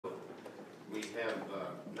We have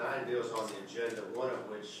 9 bills on the agenda, one of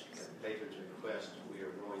which, at the patron's request, we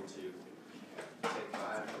are going to take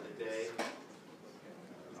 5 for the day.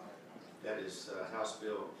 That is House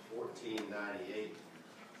Bill 1498.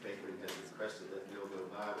 Patron has requested that bill go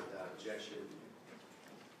by without objection.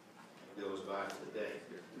 The bill is by for the day.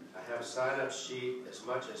 I have a sign-up sheet as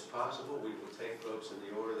much as possible. We will take folks in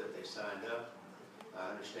the order that they signed up.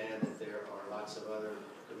 I understand that there are lots of other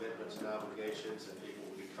commitments and obligations, and people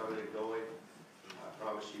will be coming and going. I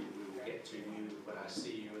promise you we will get to you when I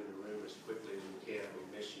see you in the room as quickly as we can. We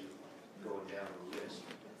miss you going down the list.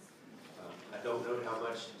 I don't know how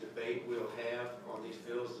much debate we'll have on these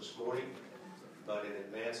bills this morning, but in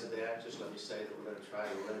advance of that, just let me say that we're going to try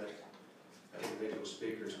to limit individual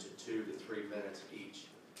speakers to 2 to 3 minutes each,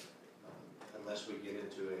 unless we get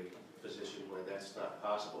into a position where that's not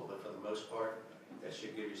possible. But for the most part, that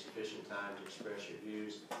should give you sufficient time to express your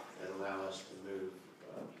views and allow us to move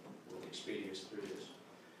with expedience through this.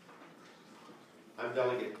 I'm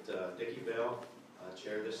Delegate Dickie Bell,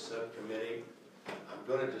 chair of this subcommittee. I'm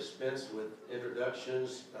going to dispense with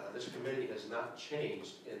introductions. This committee has not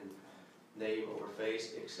changed in name or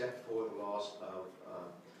face except for the loss of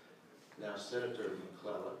now Senator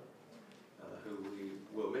McClellan, who we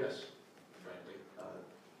will miss, frankly.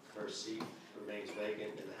 Her seat remains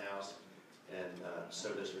vacant in the House, and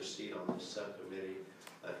so does her seat on this subcommittee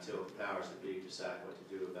until the powers that be decide what to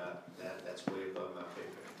do about that. That's way above my pay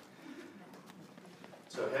grade.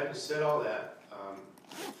 So having said all that,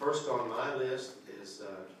 first on my list is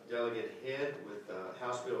Delegate Head with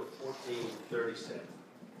House Bill 1437.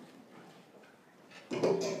 Thank you,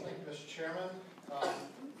 Mr. Chairman.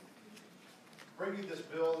 Bringing this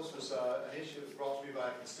bill, this was an issue that was brought to me by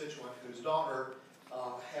a constituent whose daughter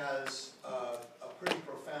has a pretty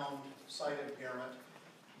profound sight impairment,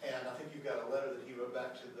 and I think you've got a letter that he wrote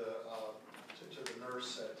back to the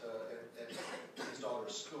nurse at his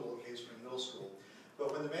daughter's school, Cave Spring Middle School.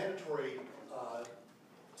 But when the mandatory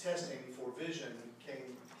testing for vision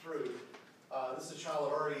came through, this is a child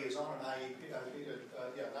that already is on an IEP,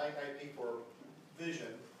 an IEP for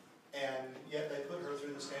vision, and yet they put her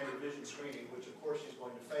through the standard vision screening, which of course she's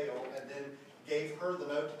going to fail, and then gave her the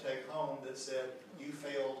note to take home that said, you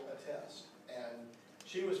failed a test. And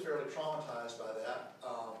she was fairly traumatized by that,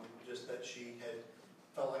 just that she had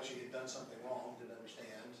felt like she had done something wrong, didn't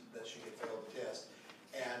understand that she had failed the test.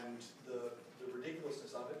 And the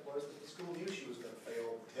ridiculousness of it was that the school knew she was going to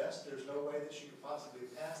fail the test. There's no way that she could possibly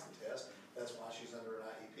pass the test. That's why she's under an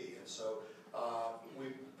IEP. And so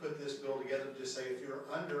we put this bill together to just say if you're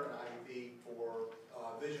under an IEP for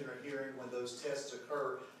vision or hearing when those tests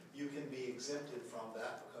occur, you can be exempted from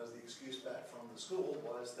that, because the excuse back from the school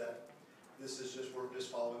was that this is just, we're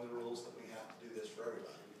just following the rules that we have to do this for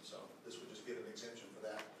everybody. So this would just give an exemption for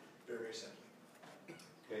that, very, very simply.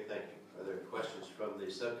 Okay, thank you. Are there questions from the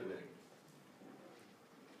subcommittee?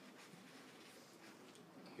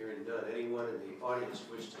 Hearing none, anyone in the audience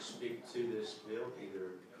wish to speak to this bill,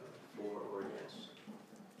 either for or against?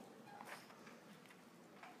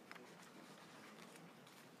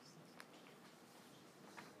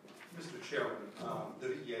 Mr. Chairman, the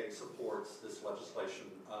VEA supports this legislation.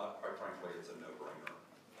 Quite frankly, it's a no-brainer.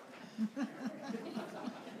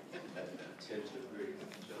 I tend to agree.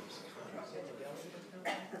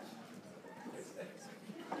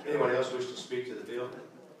 Anyone else wish to speak to the bill?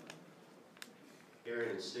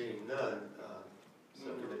 Hearing and seeing none, I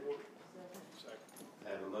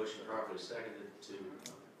have a motion properly seconded to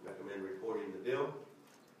recommend reporting the bill. Is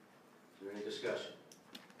there any discussion?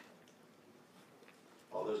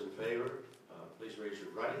 All those in favor, please raise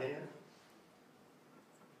your right hand.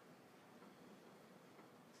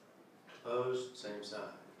 Opposed, same sign.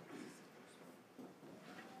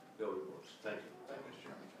 Bill reports. Thank you. Thank you, Mr.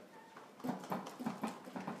 Chairman.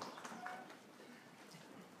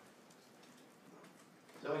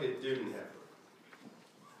 Delegate Dudenheffer,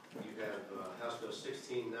 you have House Bill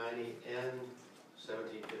 1690 and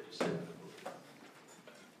 1757.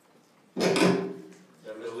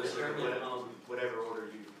 Whatever order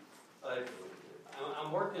you. I'm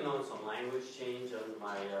working on some language change on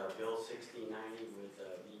my Bill 1690 with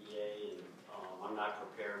VEA, and I'm not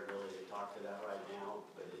prepared really to talk to that right now,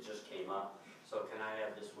 but it just came up. So can I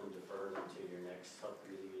have this one deferred until your next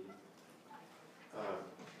subcommittee meeting?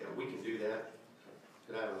 Yeah, we can do that.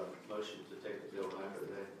 Could I have a motion to take the bill by for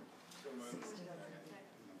the day?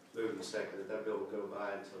 Moved and seconded. That bill will go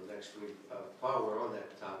by until next week. While we're on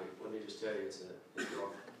that topic, let me just tell you, as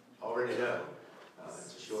you already know,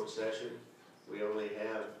 it's a short session. We only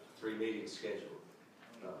have 3 meetings scheduled.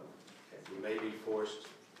 We may be forced,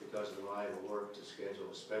 because of the line of work, to schedule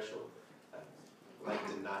a special. I'd like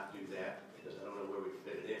to not do that, because I don't know where we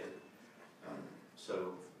fit it in.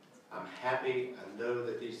 So I'm happy, I know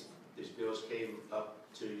that these bills came up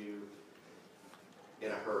to you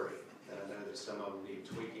in a hurry, and I know that some of them need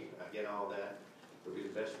tweaking. I get all that. We'll do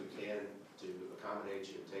the best we can to accommodate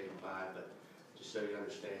you and take them by, but just so you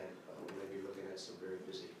understand, we may be looking at some very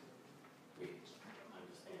busy meetings. I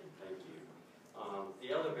understand, thank you.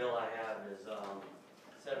 The other bill I have is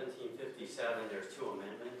 1757. There's 2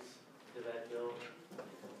 amendments to that bill. Have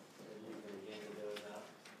you been handing those out?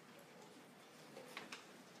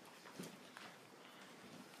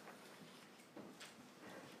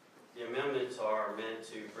 The amendments are meant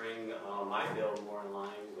to bring my bill more in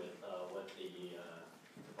line with what the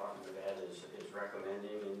Department of Ed is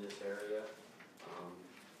recommending in this area.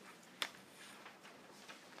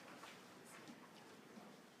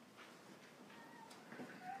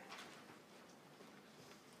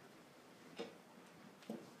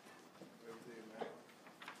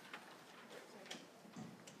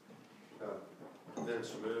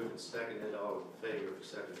 Amendments are moved and seconded. All in favor of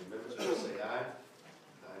accepting the amendments, please say aye.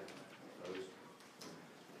 Aye. Opposed?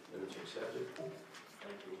 Amendments are accepted.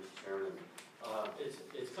 Thank you, Mr. Chairman.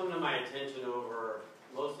 It's come to my attention over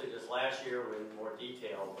mostly just last year in more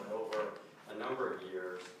detail, but over a number of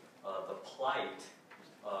years, the plight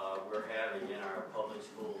we're having in our public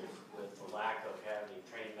schools with the lack of having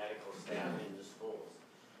trained medical staff in the schools.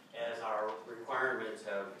 As our requirements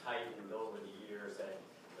have tightened over the years, that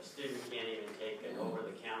a student can't even take an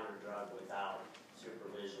over-the-counter drug without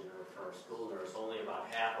supervision or for a school nurse. Only about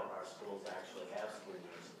half of our schools actually have school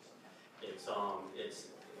nurses. It's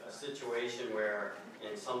a situation where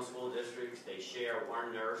in some school districts they share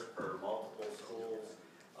one nurse per multiple schools,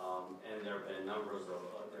 and there have been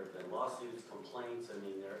there have been lawsuits, complaints. I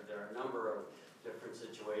mean, there are a number of different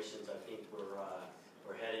situations. I think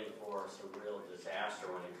we're heading for some real disaster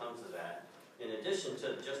when it comes to that. In addition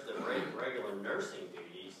to just the regular nursing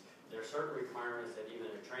duties, there are certain requirements that even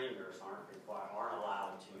a trained nurse aren't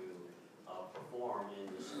allowed to perform in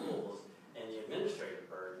the schools, and the administrative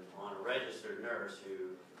burden on a registered nurse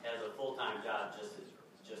who has a full-time job just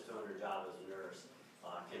doing her job as a nurse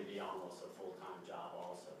can be almost a full-time job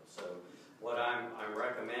also. So what I'm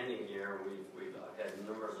recommending here, we've had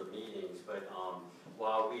numbers of meetings, but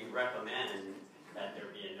while we recommend that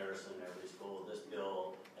there be a nurse in every school, this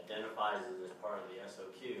bill identifies it as part of the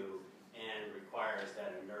SOQ and requires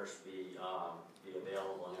that a nurse be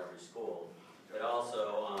available in every school. It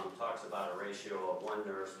also talks about a ratio of 1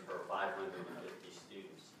 nurse per 550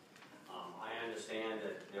 students. I understand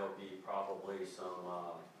that there'll be probably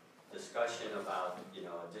some discussion about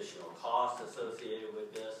additional costs associated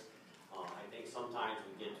with this. I think sometimes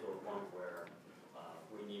we get to a point where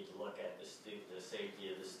we need to look at the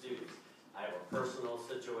safety of the students. I have a personal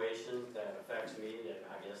situation that affects me that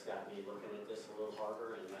I guess got me looking at this a little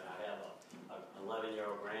harder, and that I have an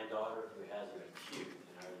 11-year-old granddaughter who has an acute,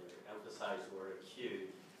 and I emphasize the word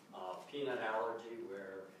acute, peanut allergy,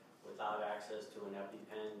 where without access to an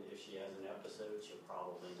EpiPen, if she has an episode, she'll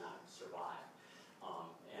probably not survive.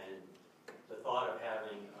 And the thought of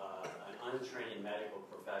having an untrained medical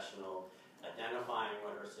professional identifying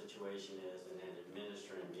what her situation is and then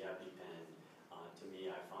administering the EpiPen, to me,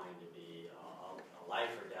 I find to be a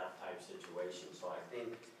life or death type situation. So I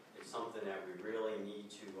think it's something that we really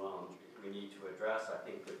need to address. I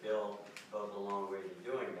think the bill goes a long way to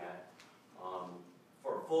doing that.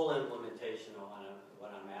 For full implementation of what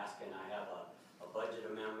I'm asking, I have a budget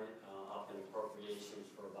amendment up in appropriations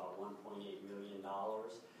for about $1.8 million.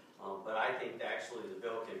 But I think that actually the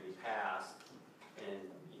bill can be passed and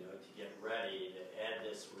to get ready to add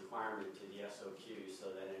this requirement to the SOQ so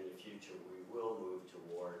that in the future we will move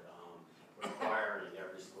toward requiring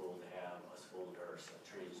every school to have a school nurse, a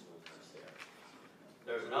trained school nurse there.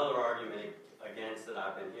 There's another argument against that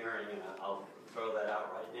I've been hearing, and I'll throw that out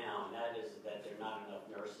right now, and that is that there are not enough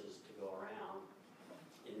nurses to go around.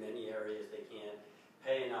 In many areas they can't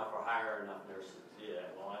pay enough or hire enough nurses to do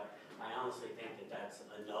that. Well, I honestly think that that's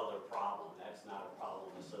another problem. That's not a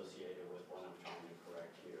problem associated with what I'm trying to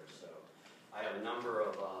correct here. So I have a number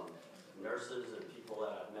of nurses and people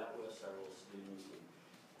that I've met with, several students, and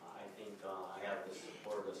I think I have the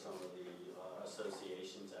support of some of the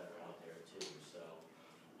associations that are out there too. So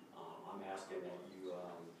I'm asking that you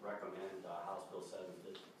recommend House Bill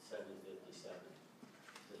 757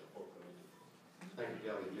 to the full committee. Thank you,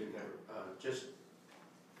 Kelly. Just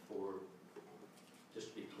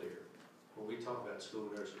to be clear, when we talk about school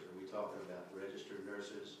nurses, are we talking about registered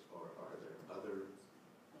nurses, or are there other?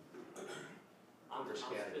 I'm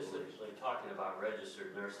specifically talking about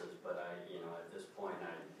registered nurses, but at this point,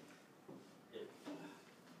 I'm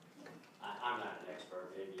not an expert.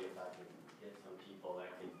 Maybe if I could get some people that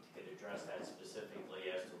could address that specifically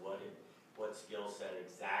as to what skill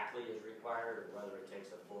exactly is required, or whether it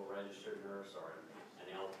takes a full registered nurse or an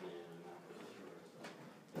LPN, I'm not really sure. So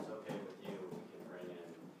if it's okay with you, we can bring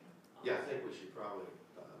in. Yeah, I think we should probably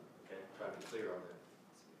Okay. try to be clear on that.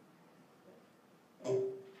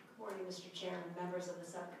 Good morning, Mr. Chairman, members of the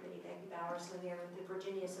subcommittee. Becky Bowers, Lanier with the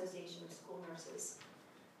Virginia Association of School Nurses.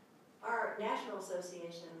 Our National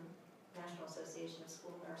Association of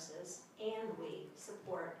School Nurses, and we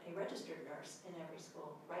support a registered nurse in every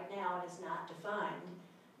school. Right now, it is not defined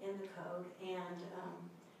in the code, and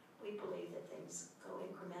we believe that things go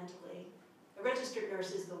incrementally. A registered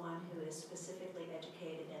nurse is the one who is specifically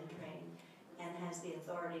educated and trained and has the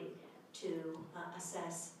authority to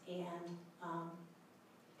assess and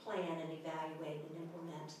plan and evaluate and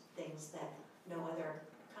implement things that no other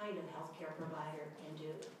kind of healthcare provider can do,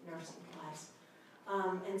 nursing-wise.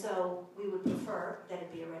 And so we would prefer that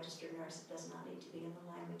it be a registered nurse. It does not need to be in the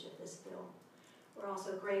language of this bill. We're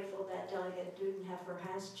also grateful that Delegate Dudenheffer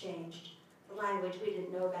has changed the language. We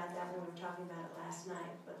didn't know about that when we were talking about it last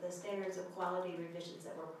night, but the standards of quality revisions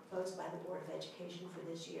that were proposed by the Board of Education for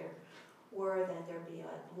this year were that there be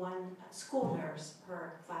one school nurse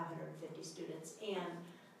per 550 students, and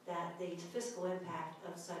that the fiscal impact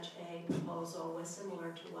of such a proposal was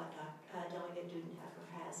similar to what Delegate Dudenheffer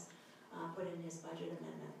has put in his budget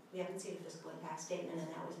amendment. We haven't seen a fiscal impact statement, and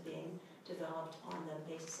that was being developed on the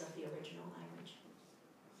basis of the original language.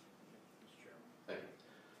 Thank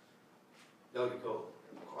you. Delegate Cole.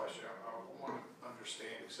 Question, I want to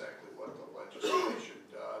understand exactly what the legislation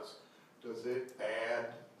does. Does it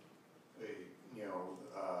add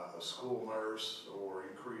a school nurse or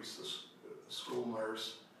increase the school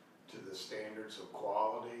nurse to the standards of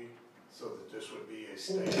quality so that this would be a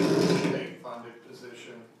state-funded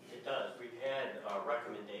position? It does. We've had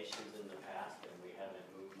recommendations in the past, and we haven't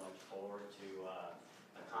moved much forward to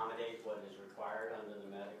accommodate what is required under the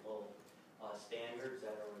medical standards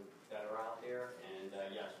that are out there. And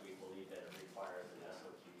yes, we believe that it requires an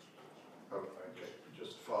SOQ change. Okay,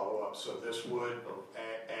 just to follow up, so this would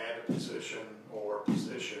add a position or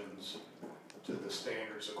positions to the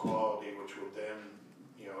standards of quality, which would then,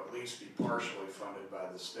 at least be partially funded by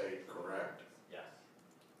the state, correct? Yes.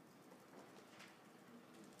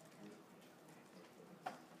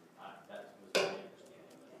 That was my understanding.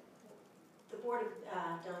 The Board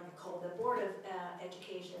of, Delegate Cole, the Board of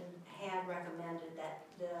Education had recommended that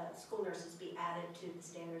the school nurses be added to the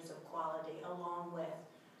standards of quality along with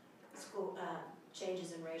school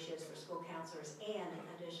changes in ratios for school counselors and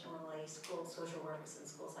additionally school social workers and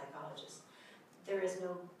school psychologists. There is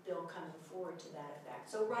no bill coming forward to that effect.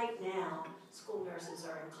 So right now, school nurses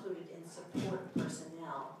are included in support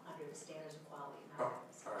personnel under the standards of quality. All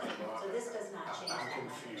right, well, So this does not change that. I'm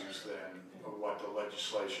confused then of what the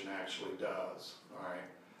legislation actually does, all right?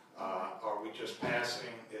 Are we just passing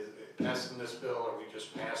this bill, are we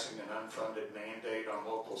just passing an unfunded mandate on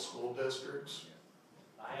local school districts?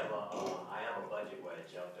 I have a budget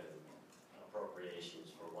wedge up in appropriations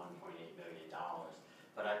for $1.8 million,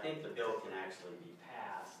 but I think the bill can actually be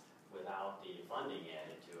passed without the funding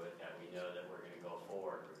added to it, that we know that we're going to go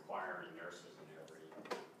forward requiring nurses in every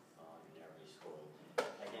school.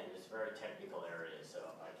 Again, it's a very technical area, so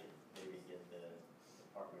if I could maybe get the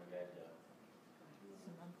Department of Ed to.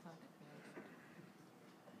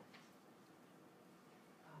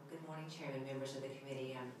 Good morning, Chairman, members of the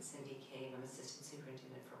committee. I'm Cindy Cave. I'm Assistant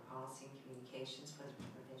Superintendent for Policy and Communications for the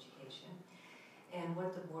Department of Education. And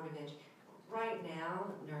what the Board of right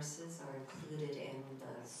now, nurses are included in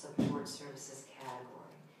the support services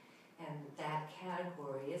category. And that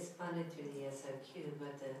category is funded through the SOQ,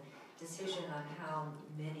 but the decision on how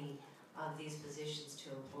many of these positions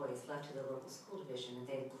to employ is left to the local school division, and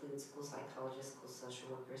they include school psychologists, school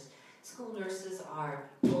social workers. School nurses are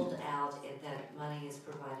pulled out, and that money is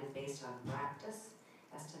provided based on practice,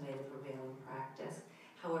 estimated prevailing practice.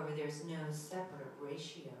 However, there's no separate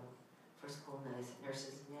ratio for school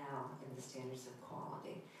nurses now in the standards of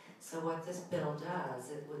quality. So what this bill does,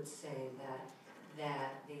 it would say that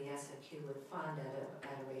the SOQ would fund at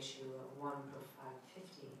a ratio of 1 per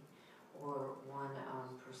 550 or 1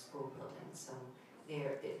 per school building. So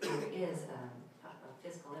there is a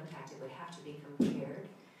fiscal impact. It would have to be compared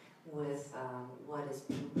with what is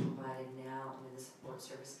being provided now under the support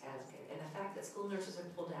service category. And the fact that school nurses are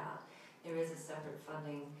pulled out, there is a separate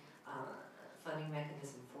funding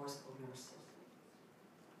mechanism for school nurses.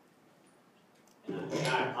 And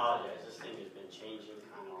I apologize, this thing has been changing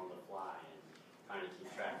kind of on the fly, and trying to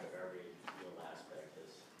keep track of every little aspect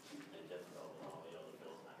has been difficult with all the other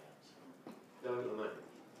bills I have. So. Delegate Lemay.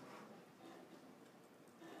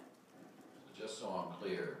 Just so I'm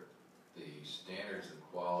clear, the standards of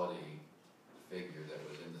quality figure that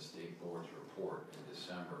was in the the state board's report in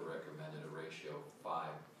December recommended a ratio of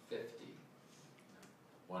 550.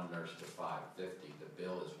 One nurse to 550. The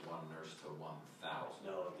bill is one nurse to 1,000.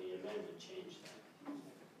 No, the amendment changed that.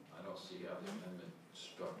 I don't see how the amendment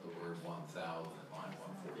struck the word 1,000 in line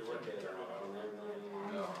If you look 114. at amendment,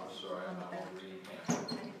 No, I'm sorry, I'm not reading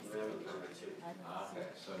Hampton. amendment number 2 Okay,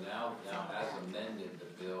 so now as amended, the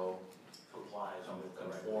bill complies with the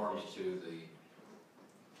conforms recommendation. to the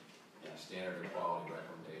standard of quality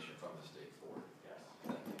recommendation from the state board. Yes.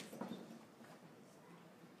 Thank you.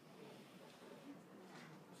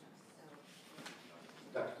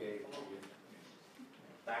 Dr. Gay,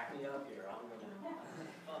 Back me up here, I'm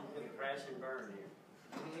gonna crash and burn here.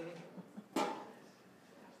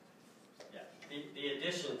 Yeah, the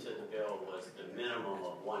addition to the bill was the minimum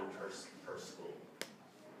of one per school.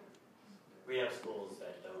 We have schools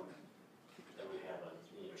that don't have a,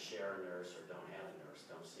 share a nurse or don't have a nurse,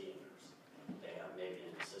 don't see a nurse. They have maybe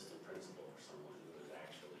an assistant principal or someone who is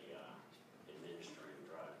actually administering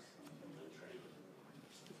drugs and training.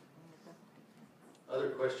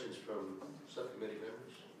 other questions from subcommittee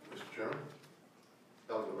members? Mr. Chairman,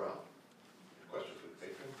 Dr. Brown? question for the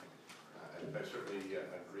patron. I certainly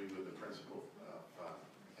agree with the principle of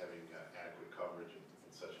having adequate coverage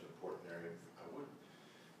in such an important area. I would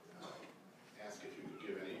ask if you could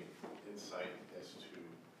give any insight as to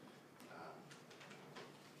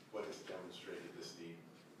what has demonstrated this need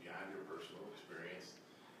beyond your personal experience,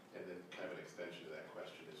 and then kind of an extension to that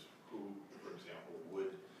question is who, for example,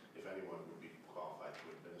 would, if anyone, would be qualified to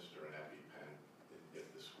administer an EpiPen if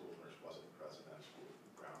the school nurse wasn't present on school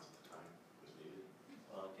grounds at the time was needed?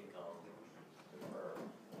 Well, I think I'll defer.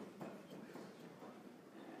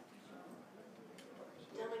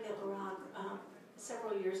 Delegate LaRock,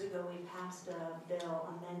 several years ago, we passed a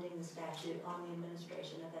bill amending the statute on the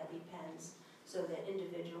administration of EpiPens so that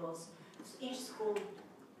individuals, each school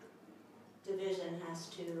division has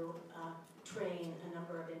to train a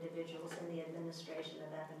number of individuals in the administration of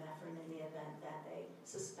epinephrine in the event that they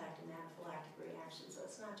suspect an anaphylactic reaction. So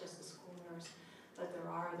it's not just the school nurse, but there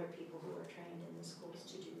are other people who are trained in the schools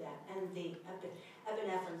to do that. And the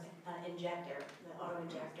epinephrine injector, the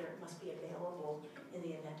auto-injector, must be available in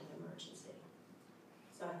the event of emergency.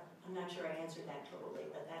 So I'm not sure I answered that totally,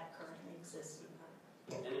 but that currently exists.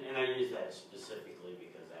 And I use that specifically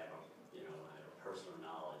because I have a personal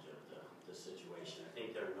knowledge of the situation. I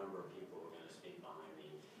think there are a number of people who are going to speak behind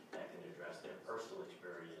me that can address their personal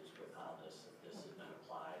experience with how this has been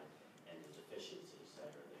applied and the deficiencies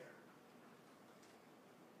that are there.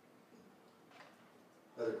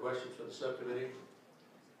 Other questions from the subcommittee?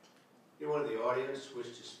 Anyone in the audience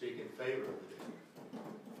wish to speak in favor of the bill?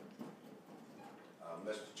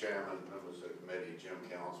 Mr. Chairman, members of the committee, Jim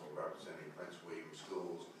Council representing Prince William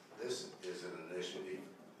Schools. This is an initiative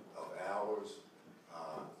of ours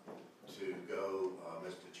to go,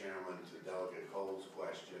 Mr. Chairman, to Delegate Cole's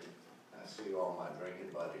question. I see all my drinking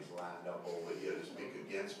buddies lined up over here to speak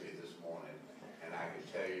against me this morning, and I can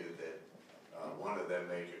tell you that one of their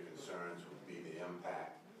major concerns would be the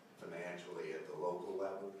impact financially at the local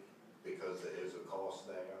level, because there is a cost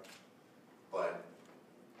there. But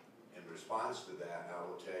in response to that, I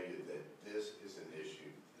will tell you that this is an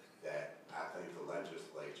issue that I think the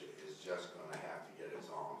legislature is just going to have to get its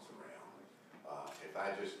arms around. If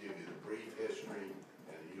I just give you the brief history,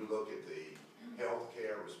 and you look at the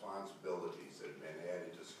healthcare responsibilities that have been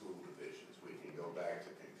added to school divisions, we can go back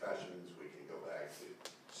to concussions, we can go back to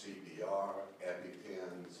CPR,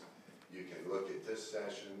 EpiPens. You can look at this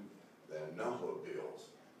session, there are a number of bills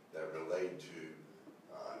that relate to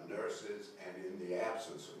nurses, and in the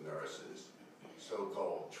absence of nurses,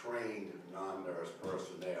 so-called trained non-nurse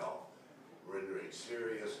personnel rendering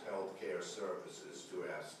serious healthcare services to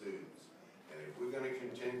our students. And if we're going to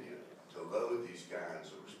continue to load these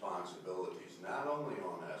kinds of responsibilities, not only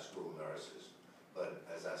on our school nurses, but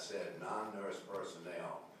as I said, non-nurse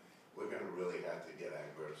personnel, we're going to really have to get our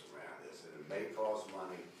grips around this. And it may cost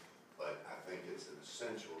money, but I think it's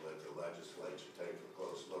essential that the legislature take a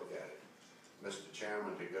close look at it. Mr.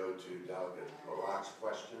 Chairman, to go to Delegate LaRock's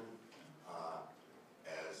question,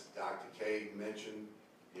 as Dr. Cade mentioned,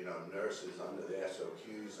 nurses under the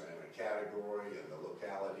SOQs are in a category, and the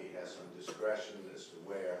locality has some discretion as to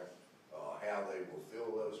where, how they will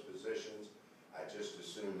fill those positions. I just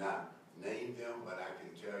assume not name them, but I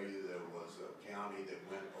can tell you there was a county that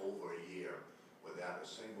went over a year without a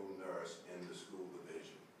single nurse in the school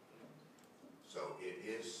division. So it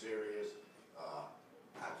is serious.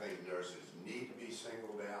 I think nurses need to be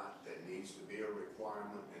singled out. There needs to be a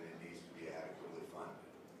requirement, and it needs to be adequately funded.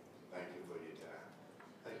 Thank you for your time.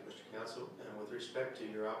 Thank you, Mr. Council. And with respect to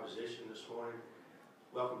your opposition this morning,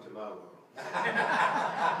 welcome to my world.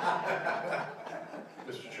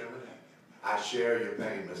 Mr. Chairman? I share your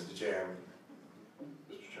pain, Mr. Chairman.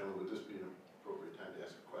 Mr. Chairman, would this be an appropriate time to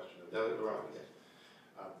ask a question? No, you're wrong, yes.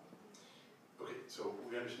 Okay, so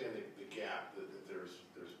we understand the gap, that there's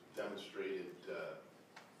demonstrated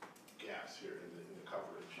gaps here in the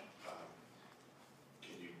coverage.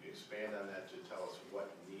 Can you expand on that to tell us what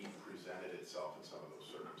need presented itself in some of those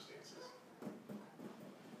circumstances?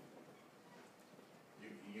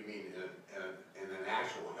 You mean in an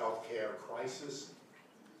actual healthcare crisis?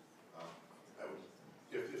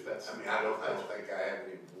 If that's. I mean, I don't think I have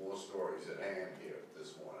any more stories at hand here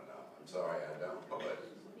this morning. I'm sorry, I don't. Okay.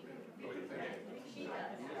 But Okay, thank you.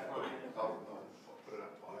 I'll put it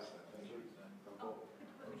on pause. Thank you.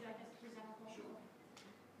 Would you like us to present a whole? Sure.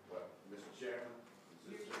 Well, Mr. Chairman,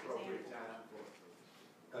 is this the appropriate time for?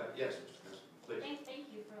 Yes, Mr. President, please. Thank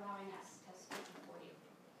you for allowing us to speak before you.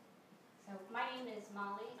 So my name is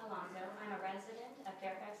Molly Alonso. I'm a resident of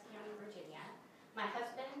Fairfax County, Virginia. My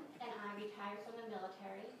husband and I retired from the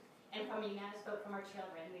military, and from a unanimous vote from our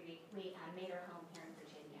children, we made our home here in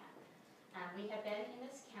Virginia. We have been in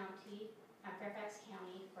this county, Fairfax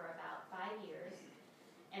County, for about 5 years.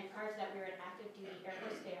 And prior to that, we were an active duty Air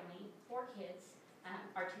Force family, 4 kids,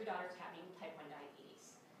 our 2 daughters having type 1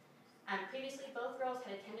 diabetes. Previously, both girls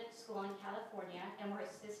had attended school in California and were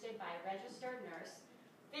assisted by a registered nurse,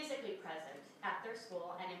 physically present at their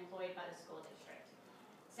school and employed by the school district.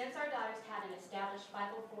 Since our daughters had an established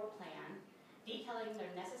 504 plan detailing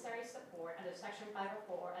their necessary support under Section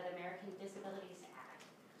 504 of the American Disabilities Act,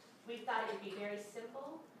 we thought it would be very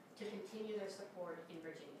simple to continue their support in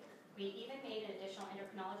Virginia. We even made an additional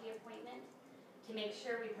endocrinology appointment to make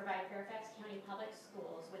sure we provide Fairfax County Public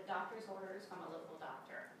Schools with doctor's orders from a local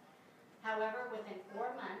doctor. However, within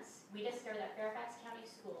 4 months, we discovered that Fairfax County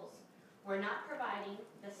schools were not providing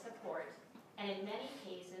the support, and in many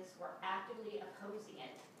cases were actively opposing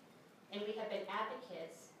it. And we have been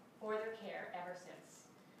advocates for their care ever since.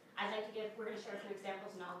 We're going to share a few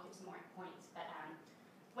examples and I'll give some more points. But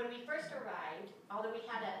when we first arrived, although we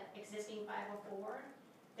had an existing 504,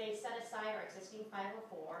 they set aside our existing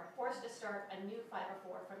 504, forced to start a new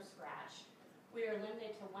 504 from scratch. We are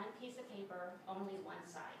limited to 1 piece of paper, only 1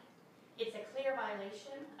 side. It's a clear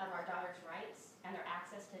violation of our daughters' rights and their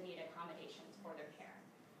access to needed accommodations for their care.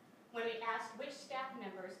 When we asked which staff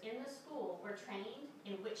members in the school were trained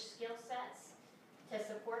in which skill sets to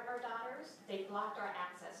support our daughters, they blocked our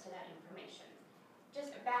access to that information.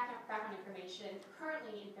 Just background information,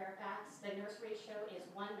 currently in Fairfax, the nurse ratio is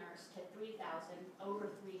 1 nurse to 3,000,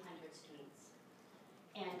 over 300 students.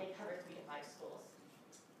 And they cover 3 to 5 schools.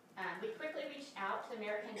 We quickly reached out to the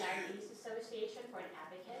American Diabetes Association for an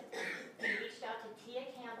advocate. We reached out to Tia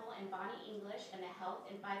Campbell and Bonnie English in the Health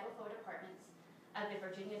and 504 departments of the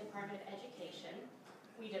Virginia Department of Education.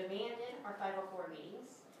 We demanded our 504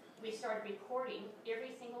 meetings. We started recording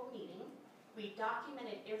every single meeting. We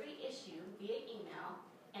documented every issue via email,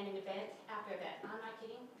 and in event after event, I'm not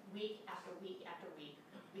kidding, week after week after week,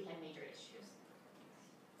 we had major issues.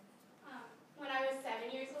 When I was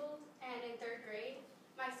 7 years old and in 3rd grade,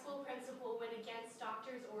 my school principal went against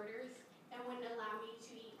doctor's orders and wouldn't allow me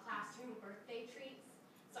to eat classroom birthday treats.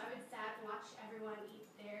 So I would sat and watch everyone eat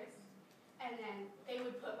theirs. And then they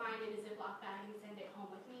would put mine in a Ziploc bag and send it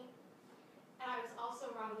home with me. And I was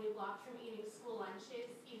also wrongly blocked from eating school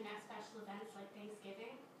lunches, even at special events like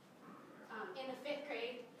Thanksgiving. In the 5th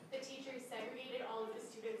grade, the teachers segregated all of the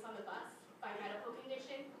students on the bus by medical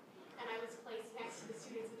condition, and I was placed next to the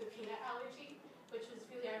students with a peanut allergy, which was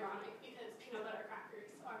really ironic because peanut butter crackers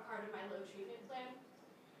are part of my low treatment plan.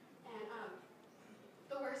 And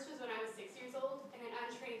the worst was when I was 6 years old, and an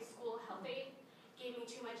untrained school health aide gave me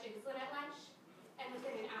too much insulin at lunch, and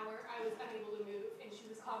within an hour I was unable to move, and she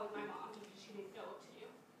was calling my mom because she didn't know what to do.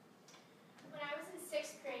 When I was in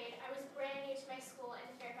 6th grade, I was brand new to my school in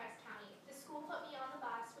Fairfax County. The school put me on the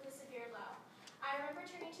bus with a severe low. I remember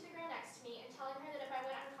turning to the girl next to me and telling her that if I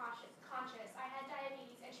went unconscious, I had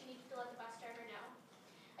diabetes and she needed to let the bus driver know.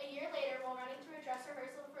 A year later, while running through a dress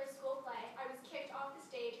rehearsal for a school play, I was kicked off the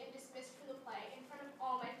stage and dismissed from the play in front of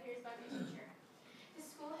all my peers by my teacher. The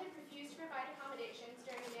school had refused to provide accommodations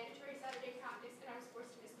during a mandatory Saturday practice, and I was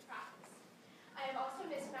forced to miss the practice. I have also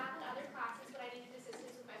missed math and other classes when I needed assistance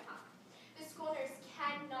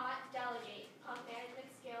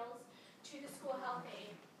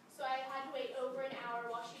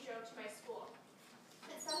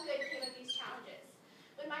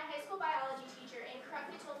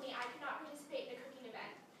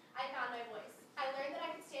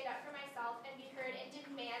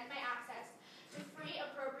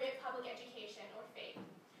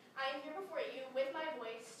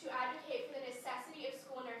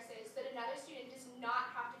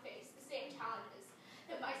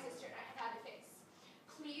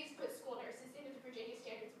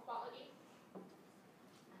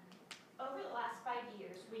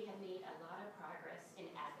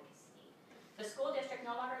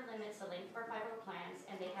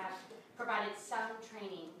provided some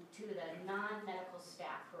training to the non-medical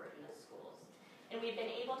staff who are in the schools. And we've been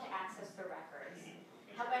able to access the records.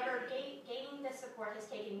 However, gaining this support has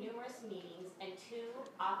taken numerous meetings and 2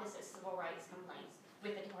 Office of Civil Rights complaints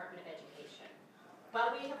with the Department of Education.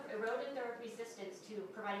 While we have eroded their resistance to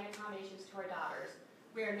providing accommodations to our daughters,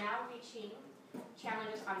 we are now reaching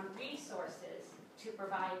challenges on resources to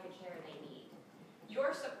provide the care they need.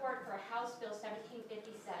 Your support for House Bill 1757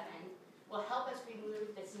 will help us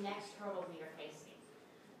remove this next hurdle we are facing.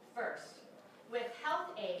 First, with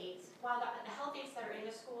health aides, while the health aides that are in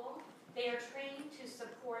the school, they are trained to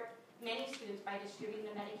support many students by distributing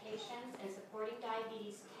the medications and supporting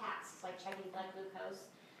diabetes tasks like checking blood glucose.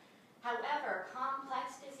 However,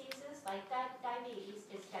 complex diseases like diabetes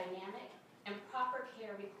is dynamic, and proper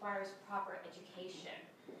care requires proper education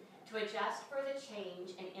to adjust for the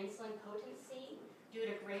change in insulin potency due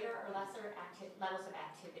to greater or lesser levels of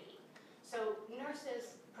activity. So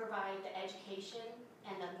nurses provide the education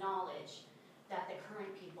and the knowledge that the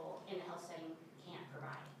current people in the health setting can't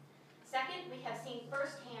provide. Second, we have seen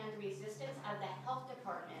firsthand resistance of the health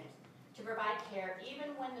department to provide care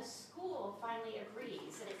even when the school finally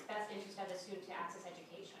agrees that it's best interest of the student to access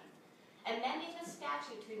education. Amending the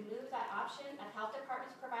statute to remove that option of health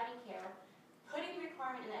departments providing care, putting the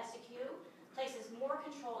requirement in the SEQ, places more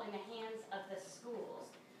control in the hands of the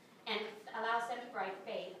schools and allows them to provide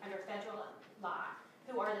faith under federal law,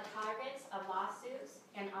 who are the targets of lawsuits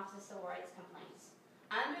and Office of Civil Rights complaints.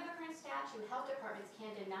 Under the current statute, health departments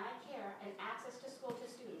can deny care and access to school to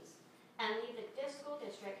students and leave the school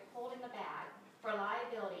district holding the bag for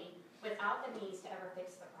liability without the means to ever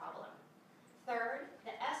fix the problem. Third,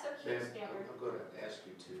 the SOQ standard... I'm going to ask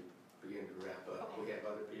you to begin to wrap up. Okay. We have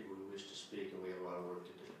other people who wish to speak, and we have a lot of work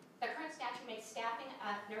to do. The current statute makes staffing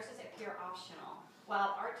of nurses at peer optional,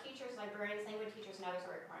 while our teachers, librarians, language teachers, and others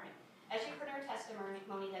are a requirement. As you heard in our testimony,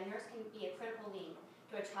 the nurse can be a critical link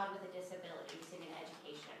to a child with a disability receiving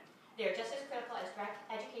education. They are just as critical as direct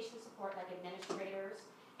education support like administrators,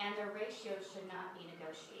 and their ratios should not be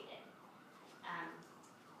negotiated.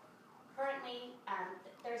 Currently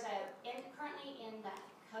in the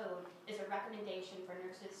code is a recommendation for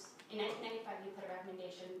nurses. In 1995, you put a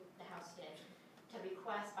recommendation, the House did, to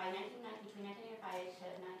request by between 1995 to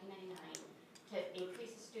 1999 to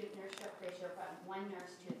increase the student nurse ratio from 1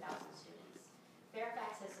 nurse to 1,000 students.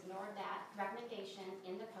 Fairfax has ignored that recommendation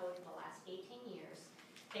in the code for the last 18 years.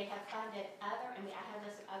 They have funded other, and I have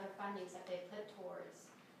listed other fundings that they've put towards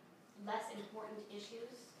less important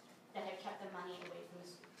issues that have kept the money away from the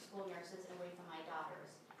school nurses and away from my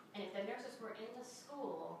daughters. And if the nurses were in the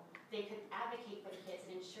school, they could advocate for the kids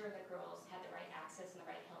and ensure that girls had the right access and the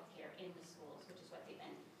right health care in the schools, which is what they've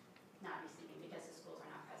been not receiving because the schools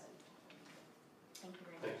are not present. Thank you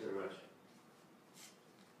very much. Thank you very much.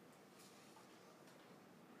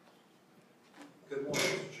 Good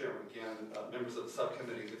morning, Mr. Chairman. Again, members of the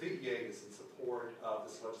subcommittee, the VEA is in support of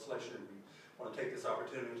this legislation. We want to take this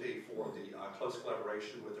opportunity for the close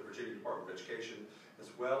collaboration with the Virginia Department of Education as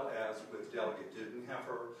well as with Delegate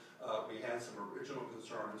Dudenhoeffer. We had some original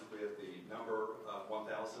concerns with the number of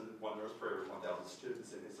 1,000, 1 nurse per every 1,000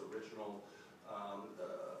 students in his original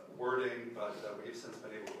wording, but we have since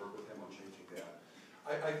been able to work with him on changing that.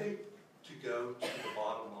 I think to go to the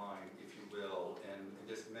bottom line, if you will, and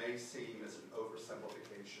this may seem as an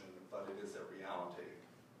oversimplification, but it is a reality.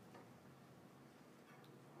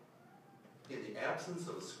 In the absence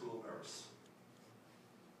of a school nurse,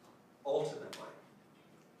 ultimately,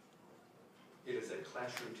 it is a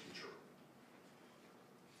classroom teacher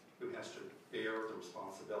who has to bear the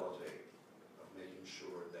responsibility of making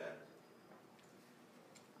sure that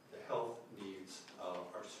the health needs of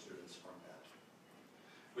our students are met.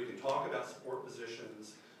 We can talk about support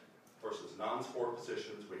positions versus non-sport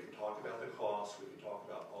positions. We can talk about the cost. We can talk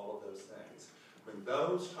about all of those things. When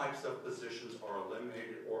those types of positions are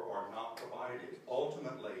eliminated or are not provided,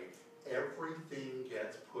 ultimately, everything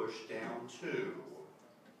gets pushed down to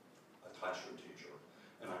a classroom teacher.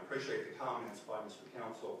 And I appreciate the comments by Mr.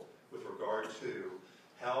 Council with regard to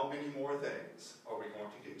how many more things are we going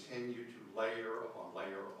to continue to layer upon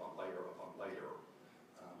layer upon layer upon layer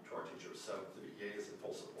to our teachers. So the VEA is in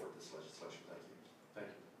full support of this legislation. Thank you. Thank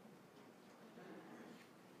you.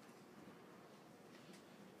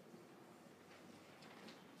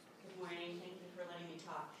 Good morning. Thank you for letting me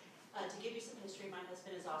talk. To give you some history, my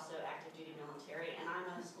husband is also active duty military, and I'm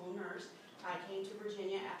a school nurse. I came to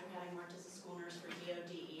Virginia after having worked as a school nurse for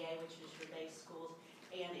DODEA, which is your base schools,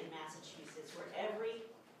 and in Massachusetts, where every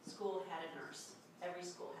school had a nurse. Every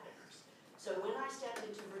school had a nurse. So when I stepped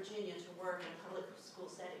into Virginia to work in a public school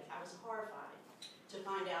setting, I was horrified to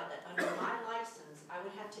find out that under my license, I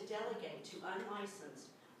would have to delegate to unlicensed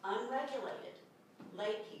unregulated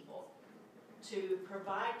lay people to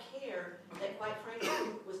provide care that quite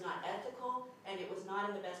frankly was not ethical and it was not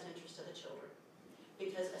in the best interest of the children.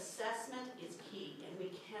 Because assessment is key and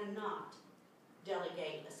we cannot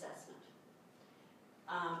delegate assessment.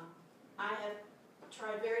 I have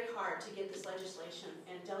tried very hard to get this legislation,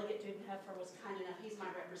 and Delegate Dudenhofer was kind enough, he's my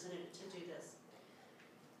representative, to do this.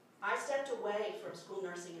 I stepped away from school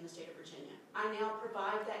nursing in the state of Virginia. I now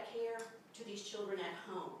provide that care to these children at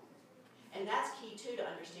home. And that's key too to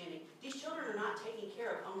understanding. These children are not taken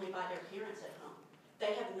care of only by their parents at home.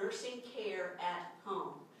 They have nursing care at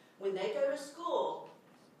home. When they go to school,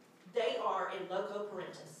 they are in loco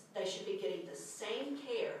parentis. They should be getting the same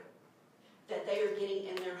care that they are getting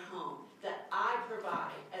in their home, that I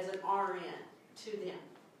provide as an RN to them.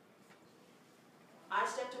 I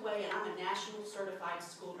stepped away and I'm a national certified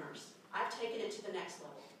school nurse. I've taken it to the next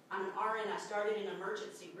level. I'm an RN, I started in an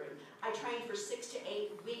emergency room. I trained for 6 to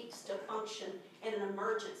 8 weeks to function in an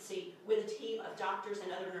emergency with a team of doctors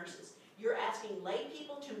and other nurses. You're asking lay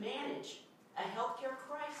people to manage a healthcare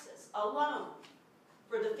crisis alone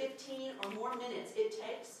for the 15 or more minutes it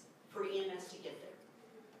takes for EMS to get there.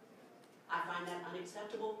 I find that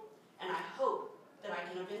unacceptable, and I hope that I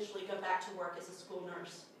can eventually go back to work as a school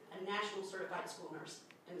nurse, a national certified school nurse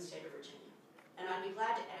in the state of Virginia. And I'd be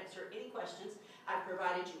glad to answer any questions. I've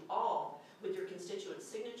provided you all with your constituent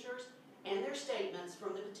signatures and their statements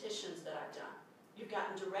from the petitions that I've done. You've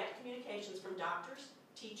gotten direct communications from doctors,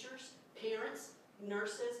 teachers, parents,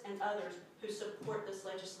 nurses, and others who support this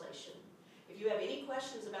legislation. If you have any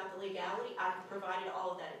questions about the legality, I've provided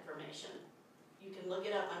all of that information. You can look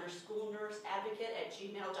it up under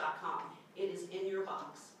schoolnurseadvocate@gmail.com. It is in your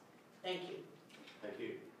box. Thank you. Thank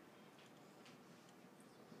you.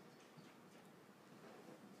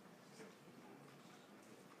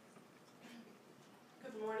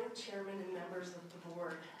 Good morning, Chairman and members of the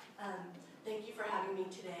board. Thank you for having me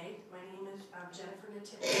today. My name is Jennifer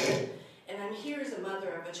Natividad, and I'm here as a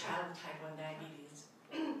mother of a child with type 1 diabetes.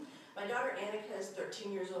 My daughter Annika is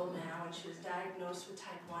 13 years old now, and she was diagnosed with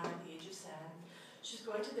type 1 at the age of 7. She's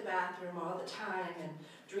going to the bathroom all the time and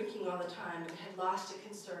drinking all the time and had lost a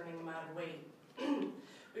concerning amount of weight.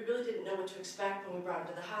 We really didn't know what to expect when we brought her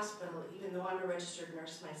to the hospital, even though I'm a registered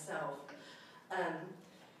nurse myself.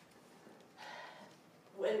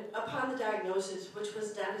 Upon the diagnosis, which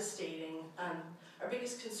was devastating, our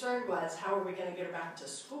biggest concern was how are we going to get her back to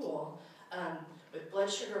school with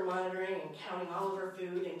blood sugar monitoring and counting all of her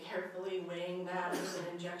food and carefully weighing that with an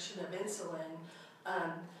injection of insulin.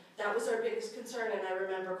 That was our biggest concern, and I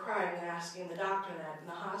remember crying and asking the doctor that in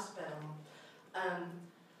the hospital.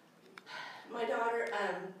 My daughter,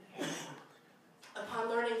 upon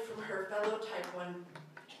learning from her fellow type 1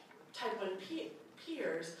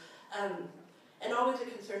 peers, and always a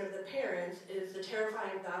concern of the parents, is the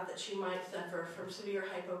terrifying thought that she might suffer from severe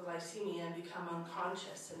hypoglycemia and become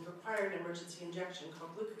unconscious and require an emergency injection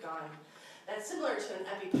called glucagon. That's similar to an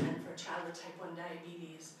EpiPen for a child with type 1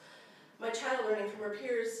 diabetes. My child, learning from her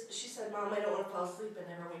peers, she said, "Mom, I don't want to fall asleep and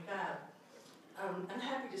never wake up." I'm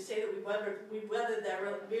happy to say that we weathered that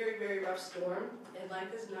very, very rough storm, and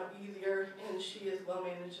life is now easier, and she is well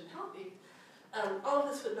managed and healthy. All of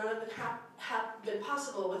this would not have been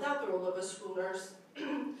possible without the role of a school nurse.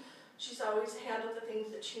 She's always handled the things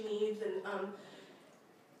that she needs and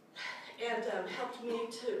helped me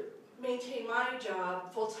to maintain my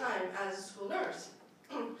job full-time as a school nurse.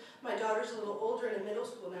 My daughter's a little older and in middle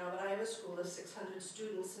school now, but I have a school of 600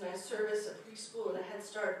 students, and I service a preschool and a Head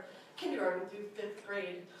Start kindergarten through 5th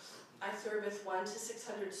grade. I service 1 to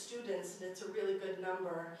 600 students, and it's a really good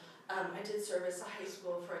number. I did service a high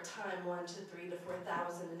school for a time, 1 to 3 to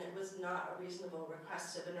 4,000, and it was not a reasonable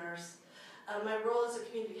request of a nurse. My role as a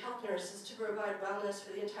community health nurse is to provide wellness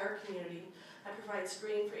for the entire community. I provide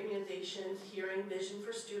screening for immunizations, hearing, vision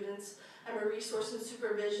for students. I'm a resource and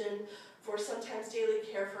supervision for sometimes daily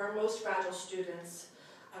care for our most fragile students.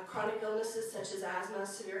 Chronic illnesses such as asthma,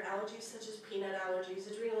 severe allergies such as peanut allergies,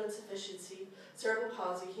 adrenal insufficiency, cerebral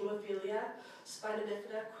palsy, hemophilia, spina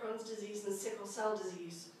bifida, Crohn's disease, and sickle cell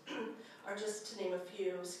disease are just to name a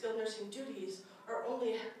few. Skilled nursing duties are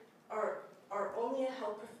only a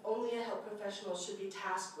health professional should be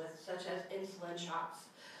tasked with, such as insulin shots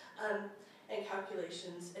and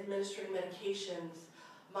calculations, administering medications,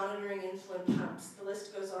 monitoring insulin pumps. The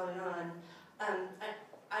list goes on and on.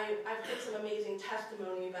 I've heard some amazing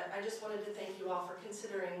testimony, but I just wanted to thank you all for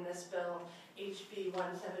considering this bill, HB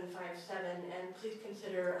 1757, and please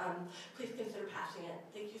consider passing it.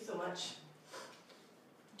 Thank you so much.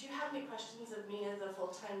 Do you have any questions of me as a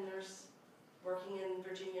full-time nurse working in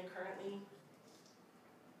Virginia currently?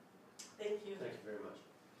 Thank you. Thank you very much.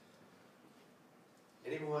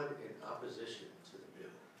 Anyone anyone in opposition to the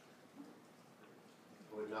bill?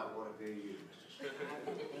 Would not want to be you, Mr. Smith.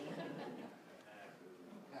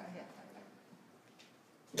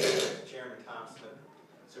 Chairman Thompson,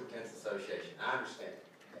 Superintendent's Association, I understand.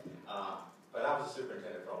 But I was a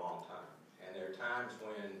superintendent for a long time, and there are times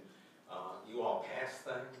when you all pass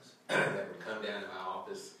things that would come down to my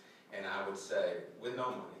office, and I would say, with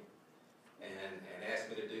no money, and ask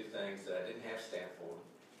me to do things that I didn't have staff for,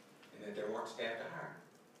 and that there weren't staff to hire.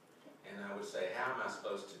 And I would say, how am I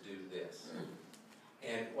supposed to do this?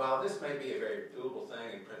 And while this may be a very doable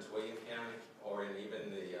thing in Prince William County, or in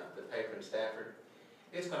even the paper in Stafford,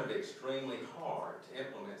 it's going to be extremely hard to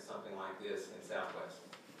implement something like this in Southwest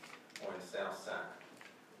or in Southside,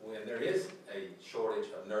 when there is a shortage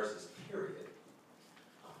of nurses, period,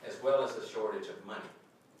 as well as a shortage of money.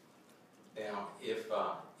 Now, if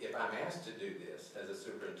I'm asked to do this as a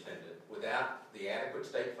superintendent without the adequate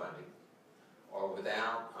state funding, or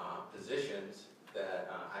without positions that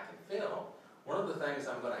I can fill, one of the things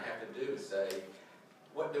I'm going to have to do is say,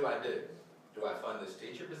 what do I do? Do I fund this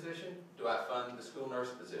teacher position? Do I fund the school nurse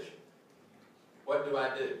position? What do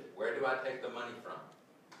I do? Where do I take the money from?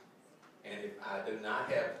 And if I do not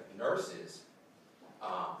have nurses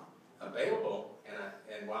available,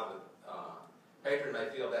 and while the patron may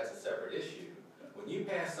feel that's a separate issue, when you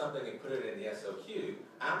pass something and put it in the SOQ,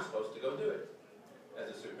 I'm supposed to go do it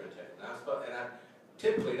as a superintendent. And I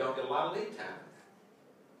typically don't get a lot of lead time.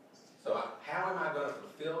 So how am I going to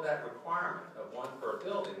fulfill that requirement of one per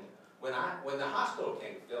building when the hospital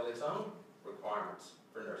can't fulfill its own requirements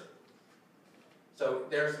for nursing? So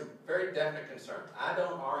there are some very definite concerns. I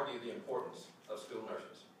don't argue the importance of school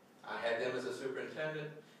nurses. I had them as a superintendent,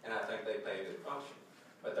 and I think they play a good function.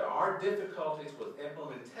 But there are difficulties with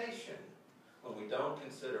implementation when we don't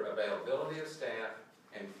consider availability of staff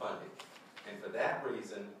and funding. And for that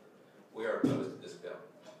reason, we are opposed to this bill.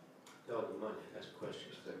 No, the money, that's a question.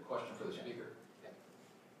 Just a question for the speaker.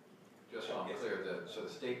 Just so I'm clear, so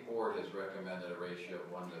the state board has recommended a ratio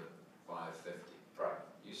of 1 to 550. Right.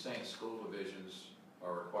 You saying school divisions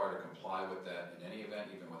are required to comply with that in any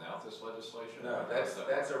event, even without this legislation? No, that's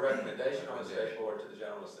a recommendation on the state board to the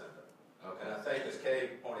General Assembly. Okay. And I think, as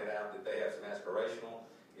Kay pointed out, that they have some aspirational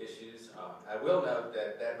issues. I will note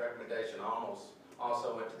that that recommendation almost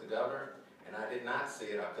also went to the governor, and I did not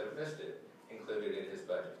see it, I could have missed it, included in his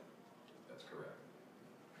budget. That's correct.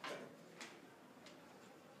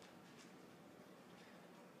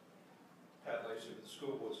 Pat Lacey with the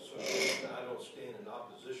School Boards Association. I don't stand in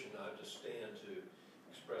opposition, I just stand to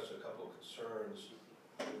express a couple of concerns.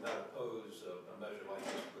 I do not oppose a measure like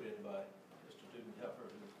this put in by Mr. Dudenheffer,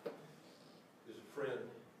 who's a friend,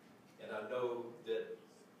 and I know that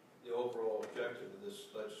the overall objective of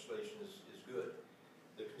this legislation is good.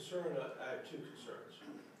 The concern, I have two concerns.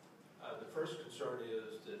 The first concern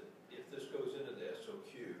is that if this goes into the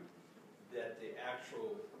SOQ, that the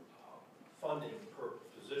actual funding per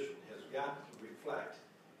position has got to reflect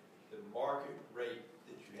the market rate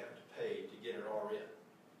that you have to pay to get an RN.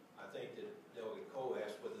 I think that Delegate Cole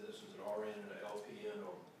asked whether this is an RN, an LPN,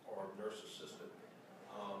 or a nurse assistant.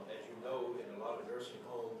 As you know, in a lot of nursing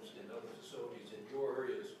homes and other facilities in your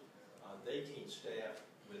areas, they can't staff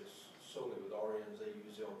solely with RNs. They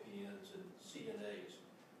use LPNs and CNAs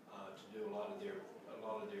to do a lot of their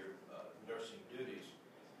nursing duties.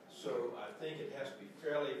 So I think it has to be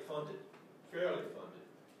fairly funded.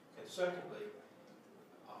 And secondly,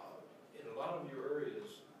 in a lot of your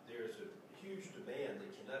areas, there's a huge demand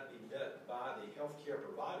that cannot be met by the healthcare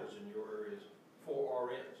providers in your areas for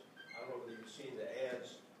RNs. I don't know whether you've seen the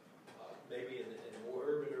ads. Maybe in more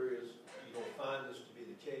urban areas, you don't find this to be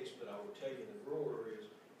the case, but I will tell you in the rural areas,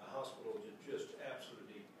 the hospitals are just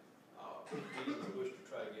absolutely beating the bush to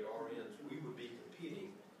try to get RNs. We would be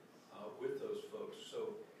competing with those folks.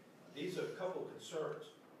 So these are a couple of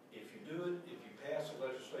concerns. If you do it, if you pass the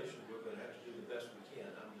legislation, we're going to have to do the best we can.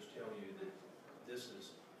 I'm just telling you that this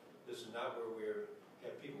is not where we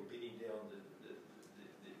have people beating down the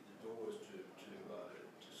doors to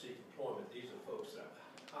seek employment. These are folks that are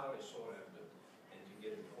highly sought after and can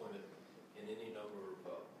get employment in any number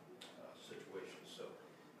of situations. So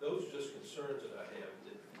those are just concerns that I have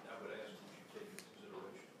that I would ask that you take into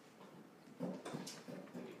consideration.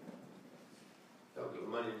 Thank you. Dr.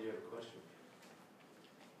 Money, do you have a question?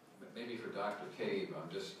 Maybe for Dr. Cave,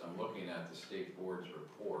 I'm looking at the state board's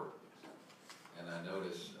report, and I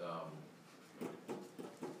notice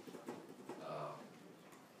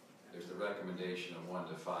there's the recommendation of 1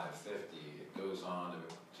 to 550. It goes on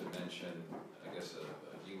to mention, I guess, a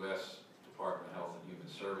U.S. Department of Health and Human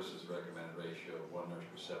Services recommended ratio of 1 nurse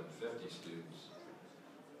per 750 students.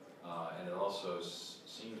 And it also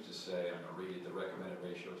seems to say, I'm going to read it, the recommended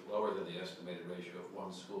ratio is lower than the estimated ratio of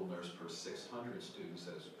 1 school nurse per 600 students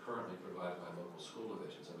that is currently provided by local school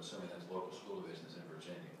divisions. I'm assuming that's local school divisions in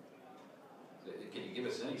Virginia. Can you give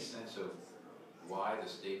us any sense of why the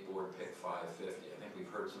state board picked 550? I think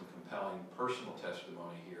we've heard some compelling personal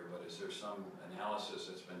testimony here, but is there some analysis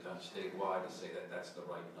that's been done statewide to say that that's the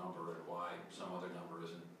right number and why some other number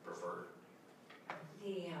isn't preferred?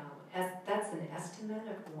 That's an estimate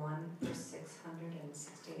of 1 per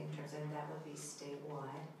 660 in terms, and that would be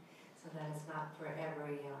statewide. So that is not for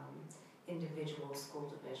every individual school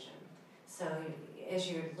division. So as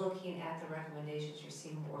you're looking at the recommendations, you're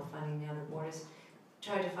seeing more funding now. The board is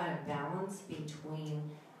trying to find a balance between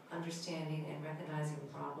understanding and recognizing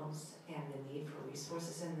problems and the need for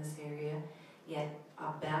resources in this area, yet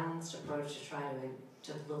a balanced approach to try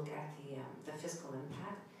to look at the fiscal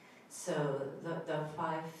impact. So the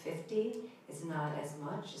 550 is not as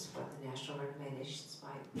much as what the national recommendations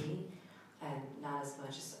might be, and not as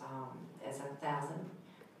much as 1,000,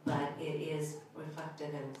 but it is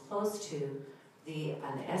reflective and close to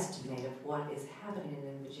an estimate of what is happening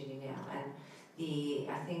in Virginia now. And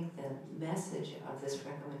I think the message of this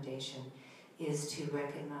recommendation is to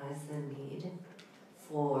recognize the need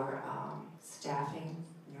for staffing,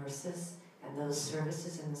 nurses, and those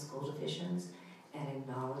services in the school divisions, and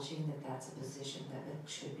acknowledging that that's a position that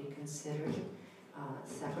should be considered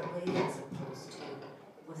separately as opposed to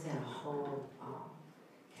within a whole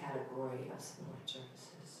category of support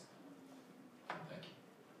services. Thank you.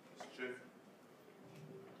 Mr. Chair?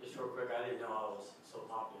 Just real quick, I didn't know I was so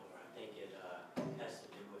popular. I think it has to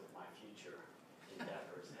do with my future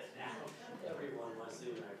endeavors. That now everyone wants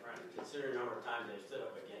to be my friend. Considering the number of times they've stood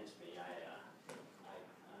up against me, I'm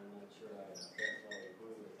not sure I definitely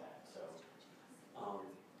agree with that. So,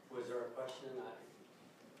 was there a question?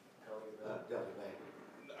 Delta Bank.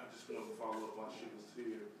 I just wanted to follow up while she was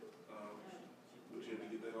here. Would you ever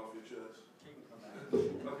get that off your chest?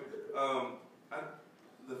 Okay.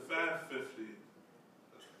 The 550,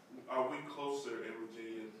 are we closer in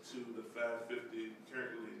Virginia to the 550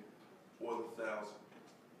 currently or the 1,000?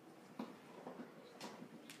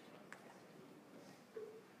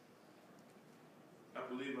 I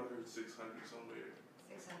believe I heard 600 somewhere.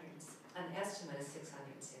 600, an estimate is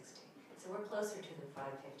 660. So we're closer to the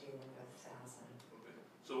 550 than the 1,000. Okay.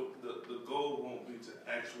 So the goal won't be to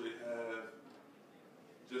actually have,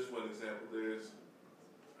 just one example, there's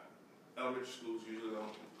elementary schools usually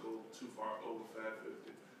don't go too far over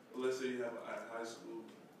 550. But let's say you have a high school,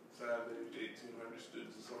 1,800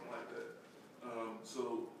 students or something like that.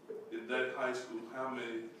 So in that high school, how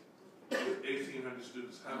many, with 1,800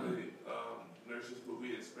 students, how many nurses would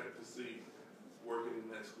we expect to see working in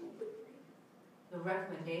that school? The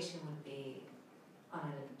recommendation would be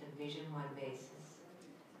on a Division I basis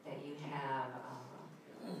that you have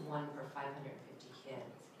 1 per 550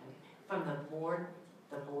 kids. I mean, from the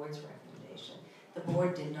board's recommendation, the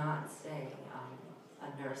board did not say a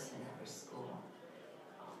nurse in every school.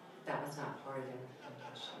 That was not part of their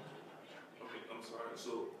recommendation. Okay, I'm sorry.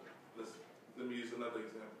 So let me use another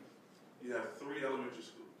example. You have 3 elementary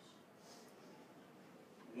schools.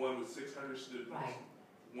 One with 600 students. Right.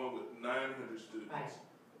 One with 900 students. Right.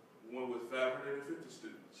 One with 550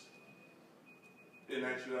 students. In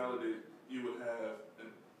actuality, you would have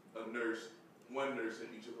one nurse in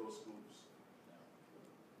each of those schools.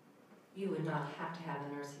 You would not have to have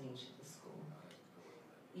a nurse in each of the school.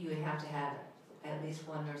 You would have to have at least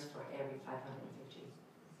one nurse for every 550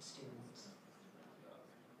 students.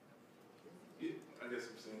 Yeah, I guess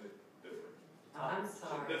I'm saying it different. I'm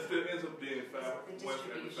sorry. That still ends up being It's one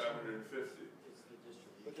for every 550.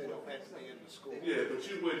 But they don't have to be in the school. Yeah, but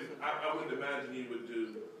you wouldn't, I wouldn't imagine you would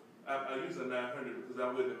do, I use a 900 because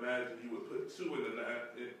I wouldn't imagine you would put 2 in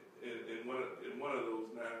in one of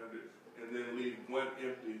those 900 and then leave 1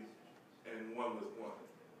 empty and 1 with 1.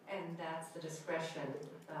 And that's the discretion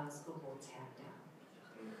school boards have now.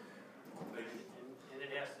 Thank you. And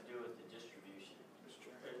it has to do with the distribution.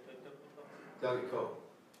 Doug Cole.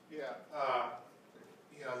 Yeah,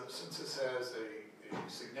 since this has a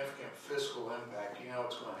significant fiscal impact,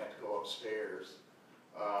 it's going to have to go upstairs.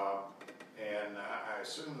 And I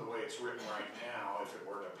assume the way it's written right now, if it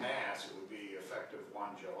were to pass, it would be effective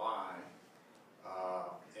 1 July.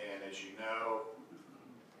 And as you know,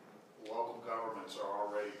 local governments are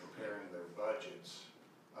already preparing their budgets.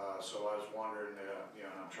 So I was wondering,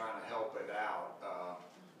 I'm trying to help it out,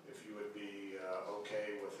 if you would be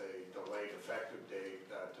okay with a delayed effective date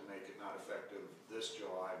to make it not effective this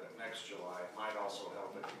July, but next July. It might also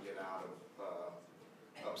help it to get out of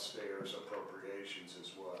upstairs appropriations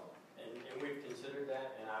as well. And we've considered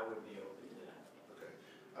that, and I would be open to that. Okay.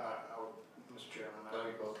 Mr. Chairman, I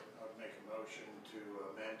Doug, go. would make a motion to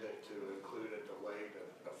amend it to include a delayed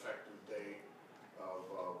effective date of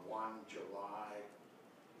 1 July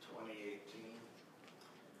 2018.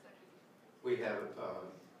 We have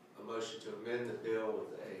a motion to amend the bill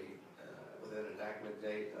with with an enactment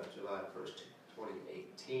date of July 1st,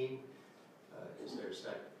 2018. Is there a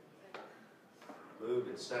second? Moved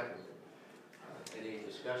and seconded. Any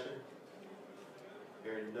discussion?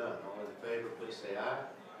 Hearing none. All in favor, please say aye.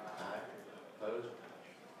 Aye. Opposed?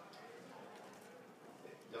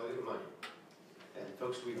 Delegate Money. And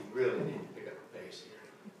folks, we really need to pick up the pace here.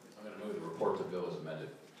 I'm going to move to report the bill as amended.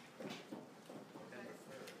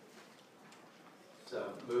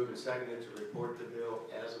 So moved and seconded to report the bill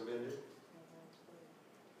as amended.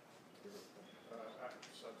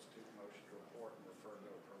 Substitute motion to report and refer to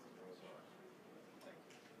appropriate bills.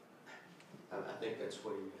 I think that's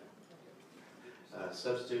what he meant.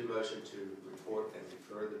 Substitute motion to report and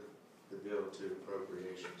refer the bill to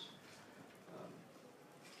appropriations.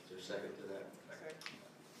 Is there a second to that? Second.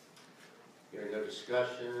 Hearing no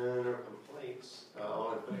discussion or complaints,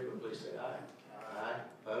 all in favor, please say aye. Aye.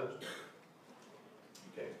 Opposed?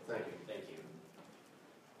 Okay, thank you. Thank you.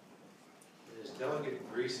 Is Delegate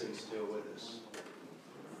Greason still with us?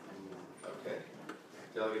 Okay.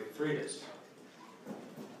 Delegate Freitas.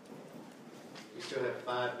 We still have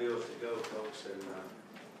 5 bills to go, folks, and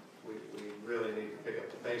we really need to pick up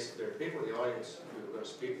the pace. If there are people in the audience who are going to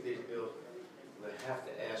speak to these bills, I'm going to have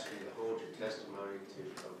to ask you to hold your testimony to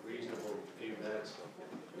a reasonable few minutes.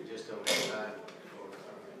 We just don't have time for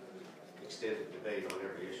extended debate on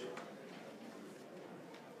every issue.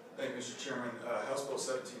 Thank you, Mr. Chairman. House Bill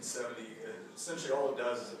 1770, essentially all it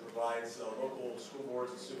does is it provides local school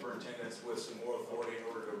boards and superintendents with some more authority in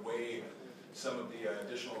order to waive some of the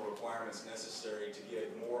additional requirements necessary to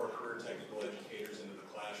get more career technical educators into the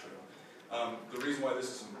classroom. The reason why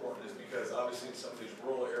this is important is because obviously in some of these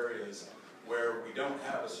rural areas where we don't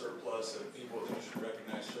have a surplus of people with industry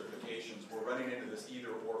recognized certifications, we're running into this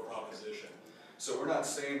either or proposition. So we're not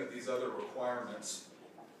saying that these other requirements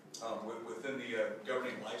within the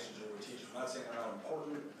governing licensure of teachers, we're not saying they're not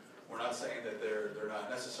important. We're not saying that they're not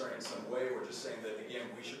necessary in some way. We're just saying that, again,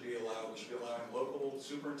 we should be allowing local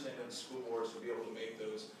superintendents, school boards to be able to make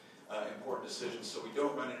those important decisions so we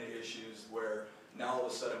don't run into issues where now all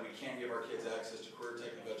of a sudden we can't give our kids access to career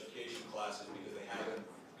technical education classes because they haven't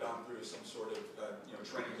gone through some sort of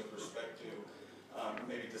training with respect to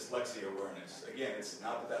maybe dyslexia awareness. Again, it's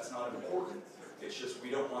not that that's not important. It's just we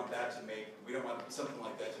don't want something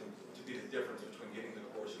like that to be the difference between getting the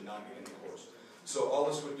course and not getting the course. So all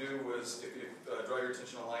this would do was, if draw your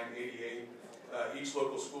attention to line 88, each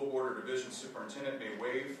local school board or division superintendent may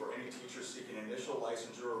waive for any teacher seeking initial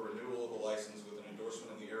licensure or renewal of a license with an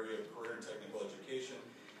endorsement in the area of career and technical education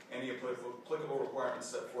any applicable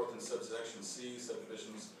requirements set forth in subsection C,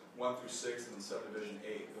 subdivisions 1 through 6, and subdivision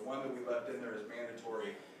 8. The one that we left in there as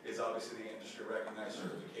mandatory is obviously the industry recognized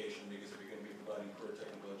certification, because if you're going to be providing career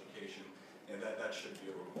technical education, and that should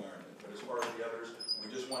be a requirement. But as far as the others,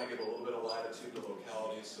 we just want to give a little bit of latitude to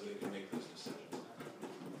localities so they can make those decisions.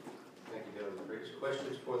 Thank you, Delegate Freitas.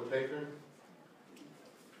 Questions for the patron?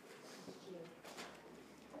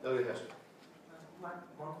 Delegate Hester.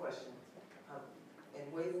 One question. In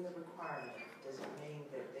waiving the requirement, does it mean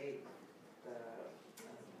that the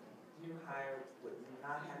new hire would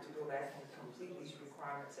not have to go back and complete these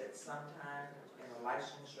requirements at some time in a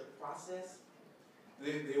licensure process?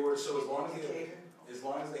 They were, so as long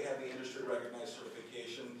as they have the industry recognized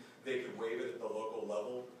certification, they could waive it at the local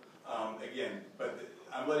level. Again, but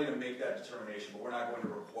I'm letting them make that determination, but we're not going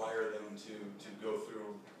to require them to go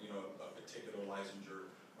through, a particular licensure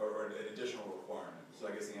or an additional requirement. So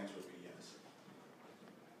I guess the answer would be yes.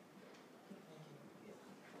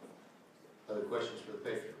 Other questions for the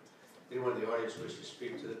patron? Anyone in the audience wish to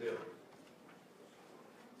speak to the bill?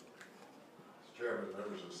 Mr. Chairman,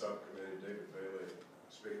 members of the subcommittee, David Bailey,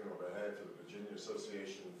 speaking on behalf of the Virginia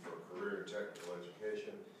Association for Career and Technical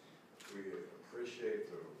Education. We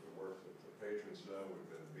appreciate the work that the patron's done.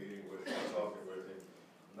 We've been meeting with him, talking with him,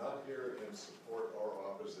 not here in support or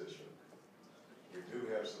opposition. We do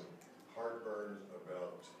have some heartburn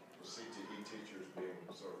about the CTE teachers being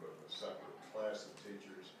sort of a separate class of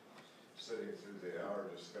teachers. Sitting through the hour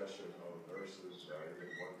discussion on nurses, I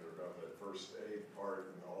even wonder about that first aid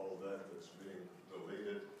part and all of that that's being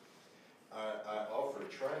deleted. I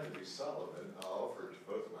offered, trying to be Solomon, I offered to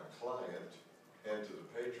both my client and to the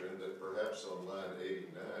patron that perhaps on line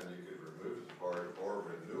 89 you could remove the part or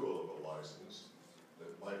renewal of a license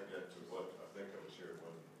that might get to what I think I was hearing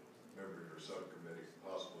one member of your subcommittee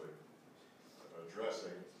possibly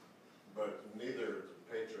addressing, but neither the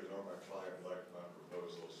patron nor my client liked my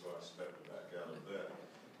proposal,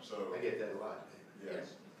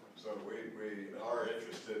 Yes. So we are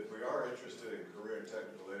interested in career and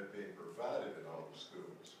technical ed being provided in all the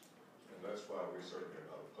schools. And that's why we certainly are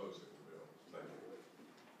not opposing the bill. Thank you.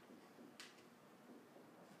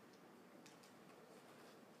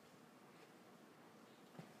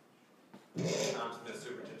 Thompson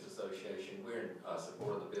Superintendent's Association, we're in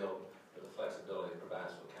support of the bill for the flexibility it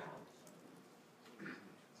provides for county.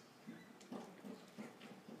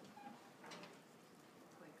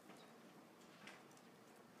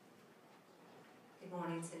 Good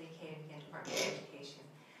morning, Cindy Kay, again, Department of Education.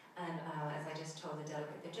 And as I just told the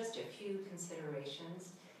delegate, there are just a few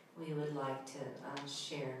considerations we would like to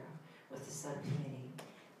share with the subcommittee.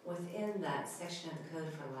 Within that section of the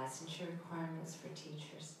code for licensure requirements for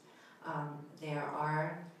teachers, there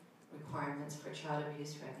are requirements for child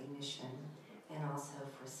abuse recognition and also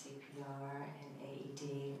for CPR and AED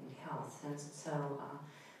and health. And so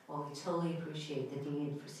while we totally appreciate the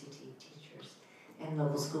need for CTE teachers and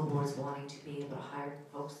local school boards wanting to be able to hire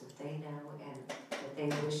folks that they know and that they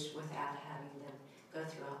wish without having them go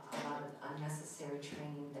through a lot of unnecessary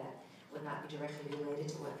training that would not be directly related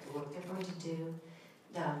to what the work they're going to do,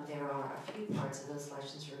 there are a few parts of those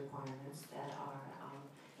licensure requirements that are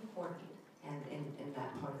important, and in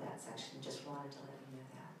that part of that section, just wanted to let you know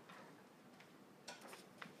that.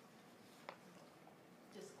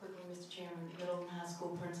 Just quickly, Mr. Chairman, middle and high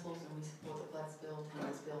school principals, and we support the flexibility in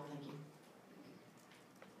this bill. Thank you.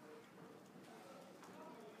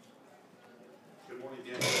 Good morning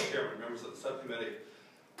again, Mr. Chairman, members of the subcommittee.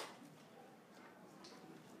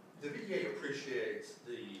 The VEA appreciates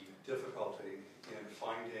the difficulty in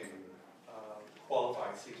finding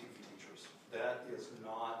qualified CTE teachers. That is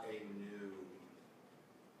not a new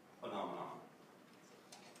phenomenon.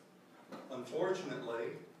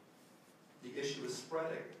 Unfortunately, the issue is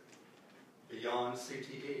spreading beyond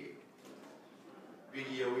CTE.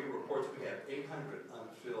 VDOE reports we have 800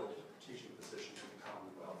 unfilled teaching positions in the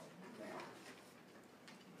Commonwealth now.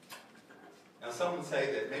 Now, some would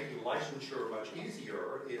say that making licensure much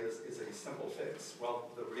easier is a simple fix.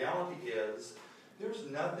 Well, the reality is there's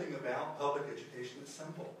nothing about public education that's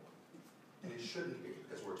simple. And it shouldn't be,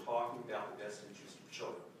 because we're talking about the best interest of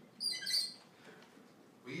children.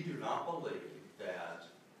 We do not believe that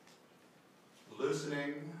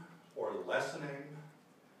loosening or lessening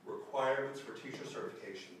requirements for teacher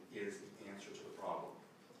certification is the answer to the problem.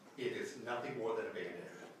 It is nothing more than a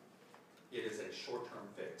Band-Aid. It is a short-term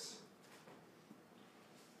fix.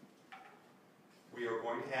 We are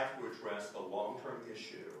going to have to address the long-term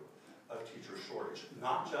issue of teacher shortage,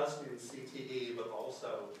 not just in CTE, but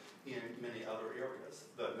also in many other areas.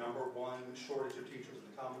 The number one shortage of teachers in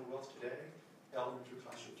the Commonwealth today, elementary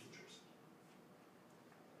classroom teachers.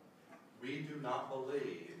 We do not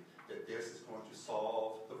believe that this is going to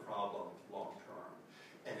solve the problem long-term.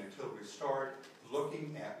 And until we start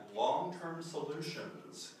looking at long-term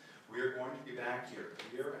solutions, we are going to be back here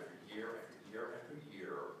year after year after year after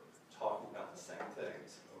year talking about the same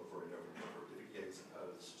things over and over and over. The VA is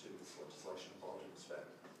opposed to this legislation with all due respect.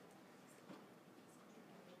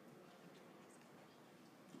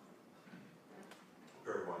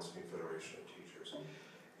 Barry Weinstein, Federation of Teachers.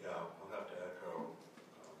 Yeah, I'll have to echo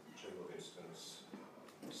Jim Livingston's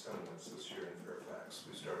sentiments this year in Fairfax.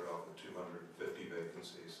 We started off with 250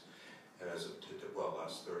 vacancies, and as of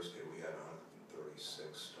last Thursday, we had 136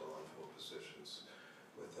 still unfilled positions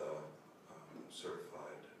with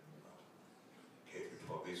certified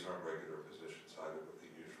K-12. These aren't regular positions either, with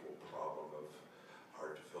the usual problem of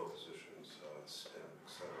hard-to-fill positions, STEM,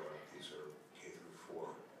 etc. These are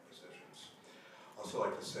K-4 positions. I'd also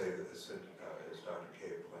like to say that, as Dr.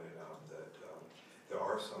 Kay pointed out, that there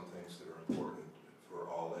are some things that are important for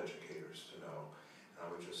all educators to know. And I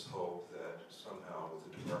would just hope that somehow with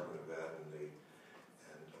the Department of Ed and with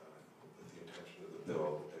the intention of the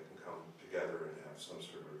bill, that they can come together and have some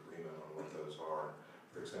sort of agreement on what those are.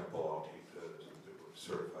 For example, I'll teach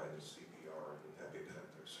certified in CPR and EpiPen.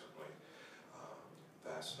 There's certainly a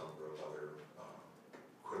vast number of other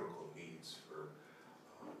critical needs for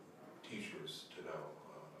teachers to know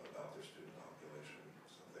about their student population.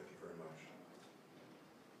 So thank you very much.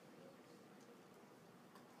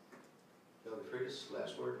 Bill Friedis,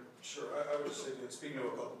 last word. Sure, I would just say, speaking of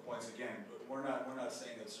a couple of points again, but we're not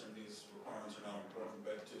saying that certain these requirements are not important,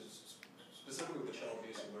 but specifically with the child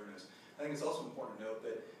abuse awareness, I think it's also important to note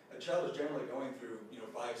that a child is generally going through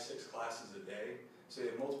 5-6 classes a day, so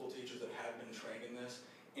you have multiple teachers that have been trained in this,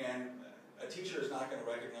 and a teacher is not going to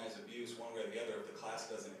recognize abuse one way or the other if the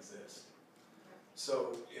class doesn't exist.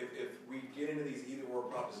 So if we get into these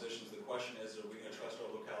either-or propositions, the question is, are we going to trust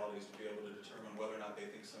our localities to be able to determine whether or not they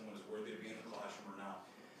think someone is worthy to be in the classroom or not?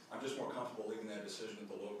 I'm just more comfortable leaving that decision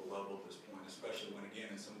at the local level at this point, especially when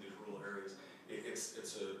some of these rural areas,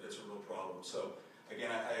 it's a real problem. So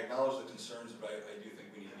again, I acknowledge the concerns, but I do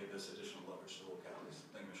think we need to give this additional leverage to local counties.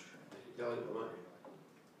 Thank you, Mr. Chairman. Delegate Lamont.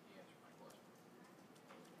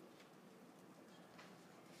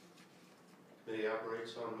 Committee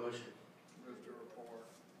operates on motion. Move to report.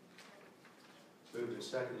 Moved and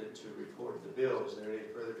seconded to report the bill. Is there any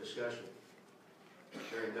further discussion?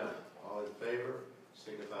 Hearing none. All in favor,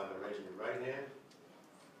 signify by raising your right hand.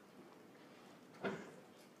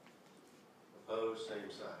 Opposed, same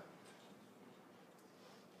sign.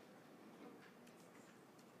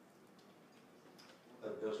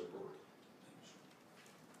 Bills report.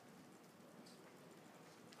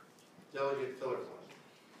 Delegate Fullerton.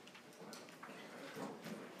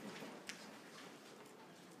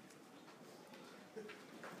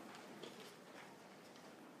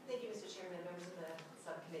 Thank you, Mr. Chairman, members of the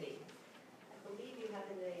subcommittee. I believe you have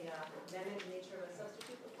an amendment in nature of a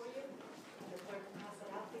substitute before you. Can the clerk pass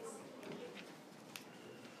that out, please? Thank you.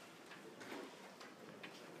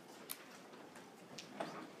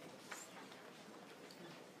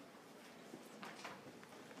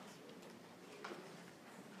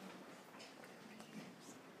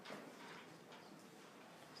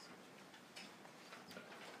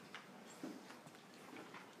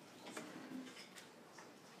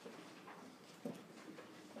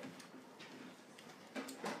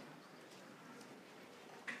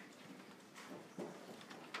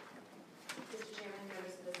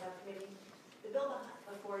 The bill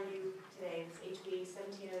before you today, is HB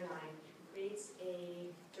 1709, creates a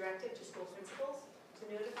directive to school principals to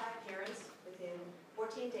notify parents within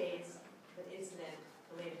 14 days of an incident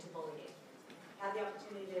related to bullying. I had the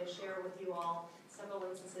opportunity to share with you all several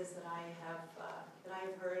instances that I have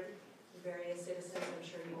heard from various citizens. I'm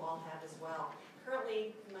sure you all have as well.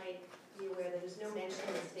 Currently, you might be aware that there's no mention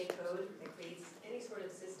in the state code that creates any sort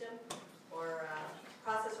of system or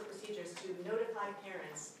process or procedures to notify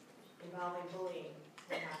parents involving bullying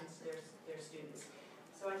that happens to their students.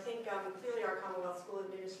 So I think clearly our Commonwealth school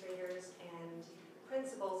administrators and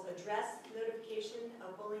principals address notification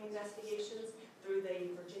of bullying investigations through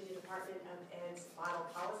the Virginia Department of Ed's model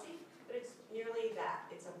policy, but it's merely that.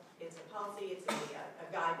 It's a policy, it's a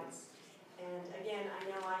guidance. And again, I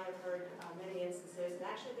know I have heard many instances, and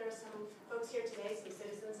actually there are some folks here today, some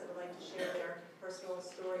citizens that would like to share their personal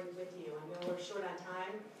story with you. I know we're short on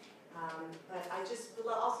time. But I just would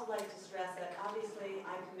also like to stress that obviously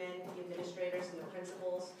I commend the administrators and the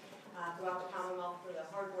principals throughout the Commonwealth for the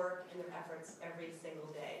hard work and their efforts every single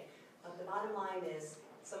day. But the bottom line is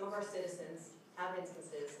some of our citizens have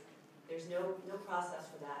instances. There's no process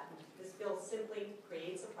for that. This bill simply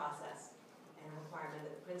creates a process and a requirement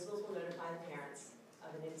that the principals will notify the parents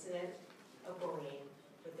of an incident of bullying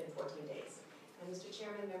within 14 days. And Mr.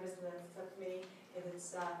 Chairman, members of the subcommittee, if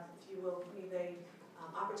you will give me the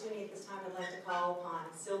opportunity at this time, I'd like to call upon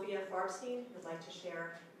Sylvia Farbstein, who'd like to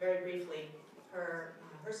share very briefly her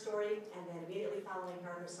story, and then immediately following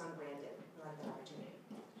her son Brandon. We'll have that opportunity.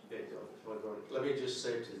 Okay, let me just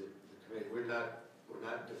say to the committee, we're not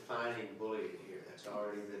defining bullying here. That's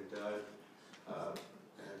already been done,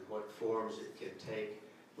 and what forms it can take.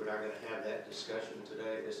 We're not going to have that discussion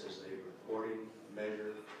today. This is a reporting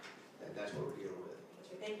measure, and that's what we're dealing with.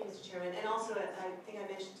 Thank you, Mr. Chairman. And also, I think I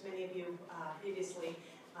mentioned to many of you previously,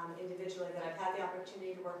 individually, that I've had the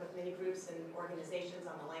opportunity to work with many groups and organizations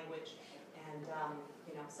on the language, and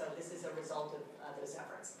so this is a result of those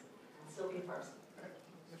efforts. Sylvia first.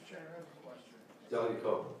 Mr. Chairman, I have a question. Delegate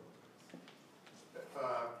Cole.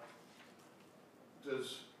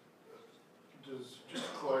 Does just to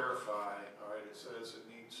clarify, all right, it says it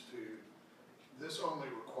needs to, this only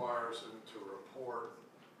requires them to report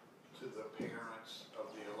to the parents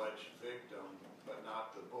of the alleged victim, but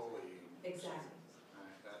not the bullying. Exactly.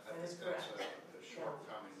 I think that's a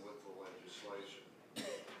shortcoming with the legislation.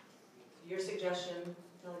 Your suggestion,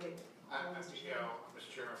 Delegate? Mr.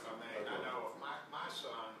 Chairman, if I may, I know if my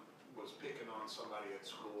son was picking on somebody at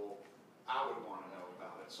school, I would want to know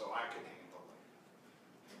about it so I could handle it.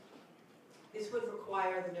 This would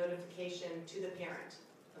require the notification to the parent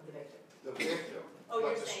of the victim. The victim,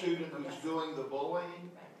 but the student who's doing the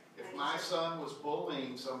bullying. If my son was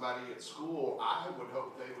bullying somebody at school, I would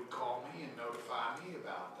hope they would call me and notify me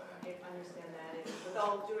about that. I understand that. And with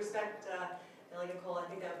all due respect, Delegate Cole, I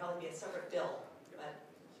think that would probably be a separate bill. But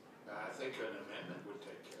I think an amendment would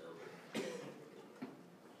take care of it.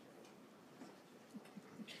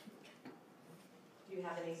 Do you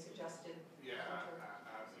have any suggested? Yeah,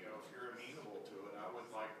 if you're amenable to it, I would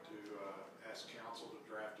like to ask council to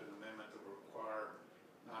draft an amendment that would require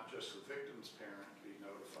not just the victim's parent to be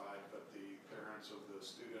notified, but the parents of the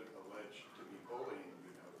student alleged to be bullying to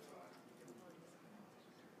be notified.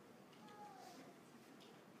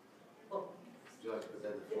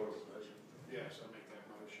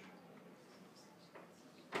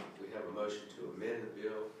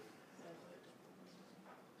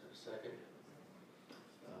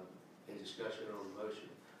 discussion on the motion?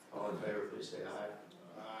 All in favor, please say aye.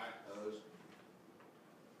 Aye. Opposed?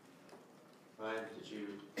 Ryan, did you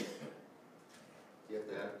get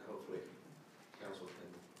that? Hopefully, council can.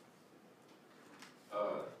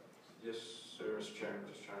 Yes, sir, Mr. Chairman,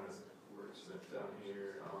 just trying to work some down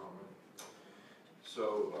here.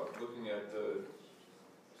 Looking at the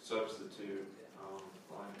substitute,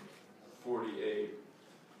 line 48,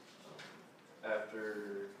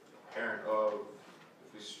 after parent of,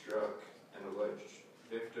 if we struck an alleged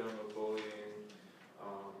victim of bullying,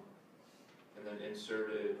 and then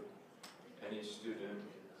inserted any student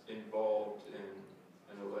involved in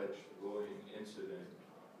an alleged bullying incident,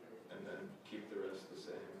 and then keep the rest the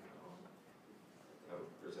same. I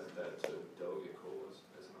would present that to Delegate Cole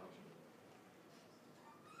as an option.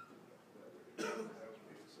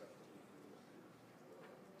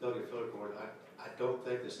 Delegate Philipporn, I don't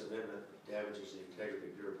think this amendment damages the integrity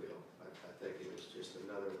of your bill. I think it is just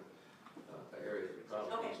another area that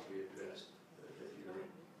probably needs to be addressed.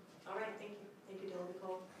 All right, thank you. Thank you, Delegate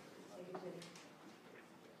Cole. Thank you, Tim.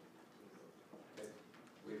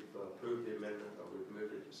 We've approved the amendment, or we've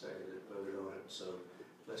moved it to say that voted on it, so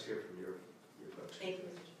let's hear from your folks. Thank you,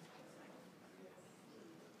 Mr. Chairman.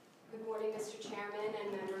 Good morning, Mr. Chairman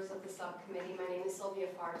and members of the subcommittee. My name is Sylvia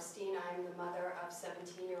Farbstein. I'm the mother of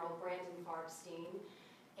 17-year-old Brandon Farbstein,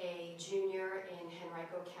 a junior in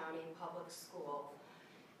Henrico County Public School.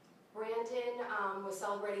 Brandon was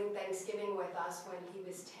celebrating Thanksgiving with us when he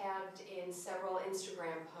was tagged in several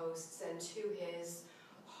Instagram posts, and to his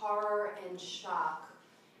horror and shock,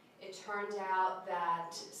 it turned out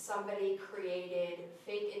that somebody created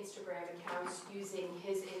fake Instagram accounts using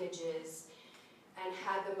his images and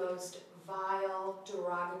had the most vile,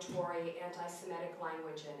 derogatory, anti-Semitic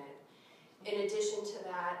language in it. In addition to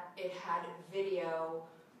that, it had video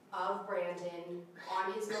of Brandon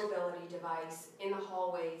on his mobility device in the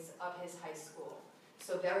hallways of his high school.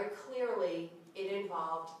 So very clearly, it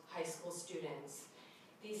involved high school students.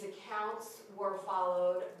 These accounts were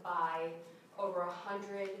followed by over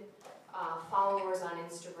 100 followers on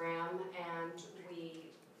Instagram, and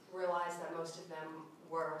we realized that most of them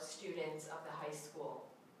were students of the high school.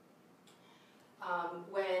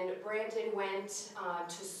 When Brandon went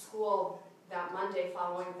to school that Monday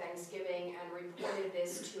following Thanksgiving and reported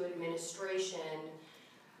this to administration,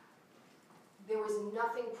 there was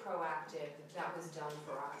nothing proactive that was done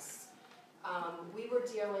for us. We were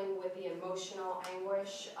dealing with the emotional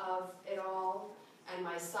anguish of it all, and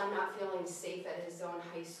my son not feeling safe at his own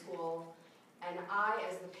high school. And I,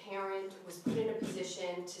 as the parent, was put in a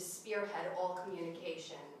position to spearhead all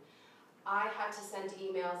communication. I had to send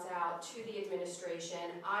emails out to the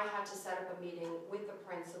administration. I had to set up a meeting with the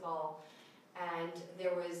principal. And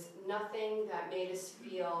there was nothing that made us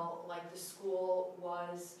feel like the school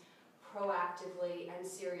was proactively and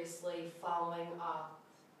seriously following up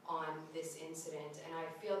on this incident. And I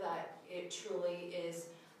feel that it truly is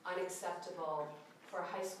unacceptable for a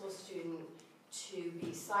high school student to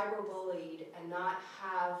be cyberbullied and not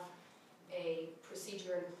have a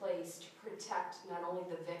procedure in place to protect not only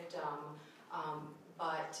the victim,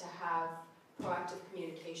 but to have proactive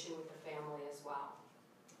communication with the family as well.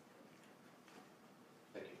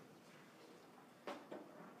 Thank you.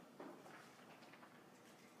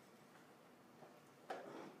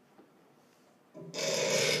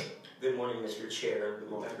 Good morning, Mr. Chair,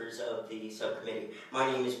 members of the subcommittee. My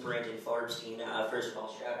name is Brandon Farbstein. First of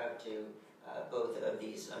all, shout out to both of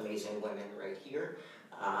these amazing women right here.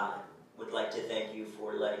 Would like to thank you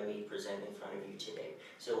for letting me present in front of you today.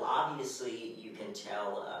 So obviously you can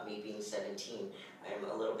tell, me being 17, I'm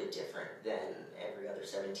a little bit different than every other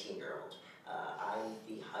 17-year-old. I'm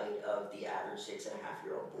the height of the average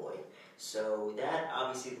 6.5-year-old boy. So that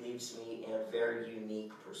obviously leaves me in a very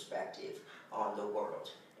unique perspective on the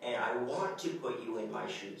world. And I want to put you in my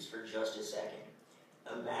shoes for just a second.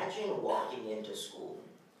 Imagine walking into school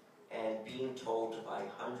and being told by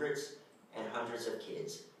hundreds and hundreds of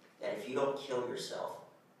kids that if you don't kill yourself,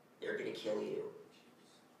 they're going to kill you.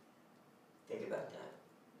 Think about that.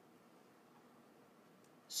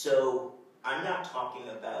 So I'm not talking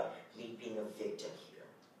about me being a victim here,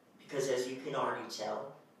 because as you can already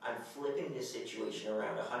tell, I'm flipping this situation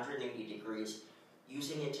around 180 degrees,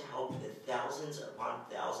 using it to help the thousands upon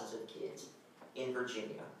thousands of kids in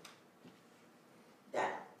Virginia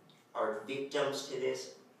that are victims to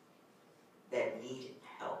this, that need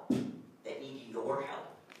help, that need your help.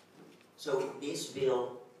 So this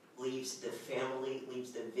bill leaves the family,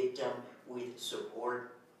 leaves the victim with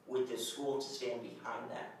support, with the school to stand behind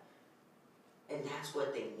that. And that's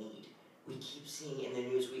what they need. We keep seeing in the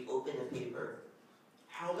news, we open the paper,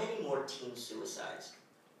 how many more teen suicides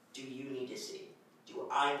do you need to see? Do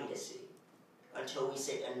I need to see until we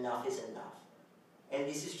say enough is enough. And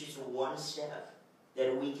this is just one step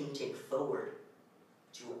that we can take forward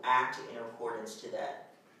to act in accordance to that,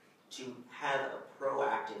 to have a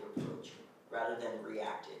proactive approach rather than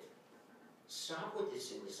reactive. Stop with the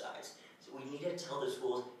suicides. So we need to tell the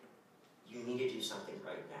schools, you need to do something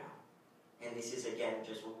right now. And this is, again,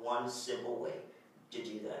 just one simple way to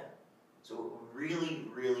do that. So really,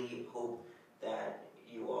 really hope that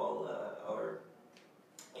you all are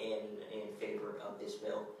in favor of this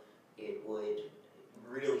bill. It would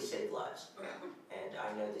really save lives. And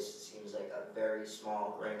I know this seems like a very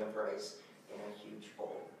small grain of rice in a huge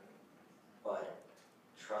bowl. But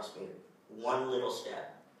trust me, one little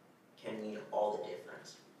step can mean all the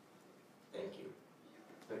difference. Thank you.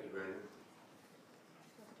 Thank you, Brandon.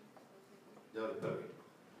 Delegate Bugby.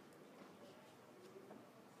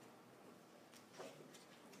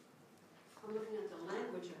 I'm looking at the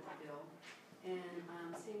language of the bill, and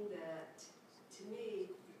I'm seeing that, to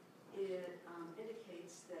me, it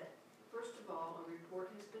indicates that, first of all, a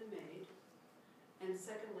report has been made, and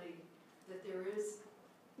secondly, that there is,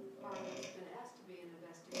 or has been asked to be an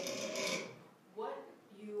investigation. What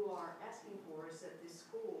you are asking for is that the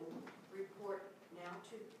school report now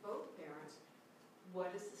to both parents,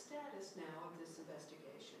 what is the status now of this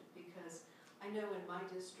investigation? Because I know in my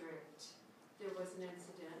district, there was an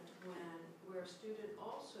incident where a student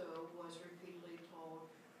also was repeatedly told,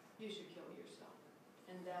 you should kill yourself.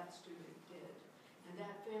 And that student did. And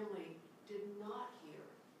that family did not hear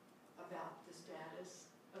about the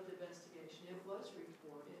status of the investigation. It was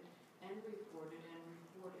reported and reported and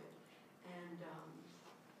reported. And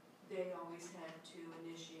they always had to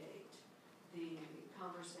initiate the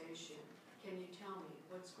conversation. Can you tell me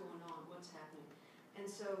what's going on, what's happening? And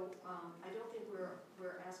so I don't think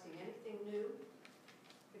we're asking anything new,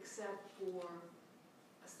 except for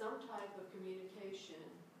some type of communication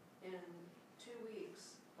in 2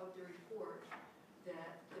 weeks of the report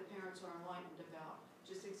that the parents are enlightened about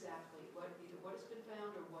just exactly either what has been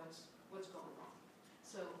found or what's going on.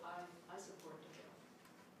 So I support the bill.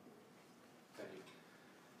 Thank you.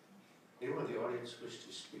 Anyone in the audience wish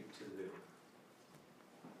to speak to the bill?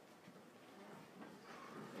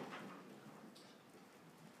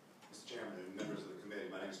 Mr. Chairman and members of the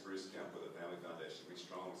committee, my name is Bruce Kemp with the Family Foundation. We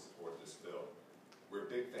strongly support this bill. We're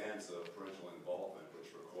big fans of parental involvement,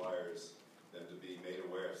 which requires them to be made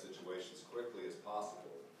aware of situations quickly as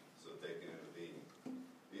possible so that they can intervene.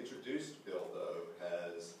 The introduced bill, though,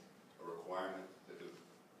 has a requirement that the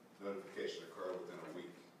notification occur within a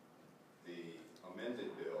week. The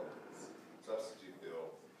amended bill, substitute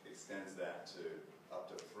bill, extends that to up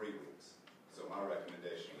to 3 weeks. So my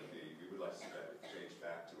recommendation would be, we would like to see that change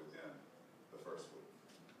back to within the first week.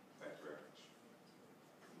 Thank you very much.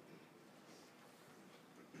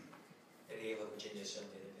 Eddie Ayla, Virginia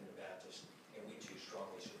Assembly Independent Baptist, and we too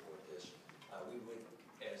strongly support this. We would,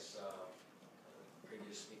 as the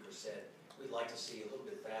previous speaker said, we'd like to see a little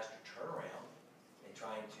bit faster turnaround in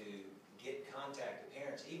trying to get contact with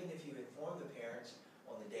parents, even if you inform the parents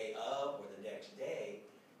on the day of or the next day,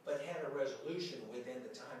 but had a resolution within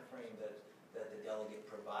the time frame that the delegate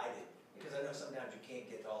provided. Because I know sometimes you can't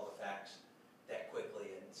get all the facts that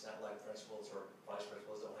quickly, and it's not like principals or vice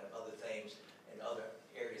principals don't have other things and other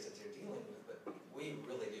areas that they're dealing with, but we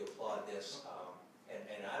really do applaud this.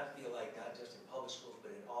 And I feel like not just in public schools,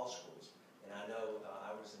 but in all schools. And I know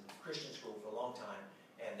I was in Christian school for a long time,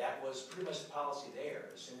 and that was pretty much the policy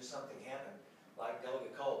there. As soon as something happened, like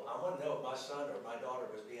Delegate Cole, I want to know if my son or my daughter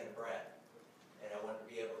was being a brat, and I want to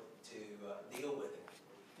be able to deal with it,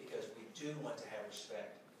 because we do want to have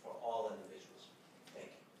respect for all individuals.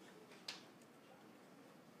 Thank you.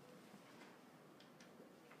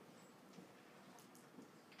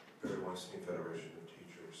 Barry Weinstein, Federation of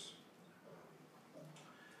Teachers.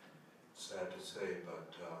 Sad to say, but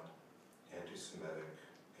anti-Semitic,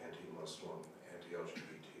 anti-Muslim,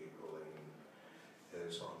 anti-LGBT bullying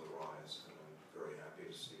is on the rise, and I'm very happy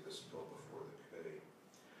to see this bill before the committee.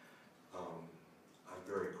 I'm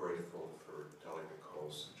very grateful for Delegate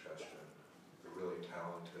Cole's suggestion. The really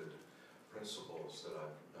talented principals that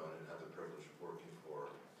I've known and had the privilege of working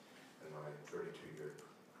for in my 32-year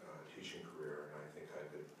teaching career, and I think I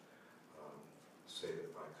could say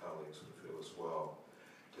that my colleagues would feel as well,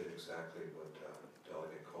 did exactly what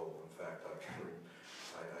Delegate Cole. In fact, I can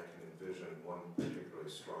envision one particularly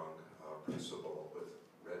strong principal with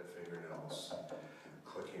red fingernails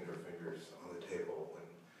clicking her fingers on the table when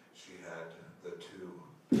she had the two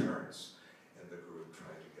parents in the group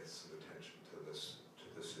trying to get some attention to this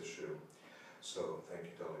issue. So thank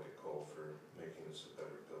you, Delegate Cole, for making this a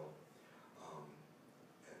better bill.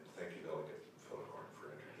 And thank you, Delegate Philhart,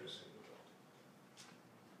 for introducing the bill.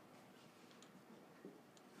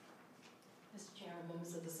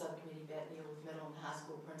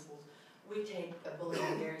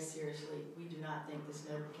 seriously. We do not think this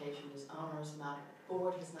notification is onerous. My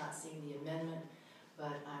board has not seen the amendment,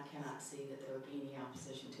 but I cannot see that there would be any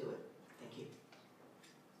opposition to it. Thank you.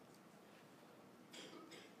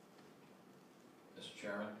 Mr.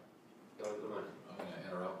 Chairman? Dr. Lemon. I'm going to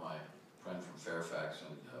interrupt my friend from Fairfax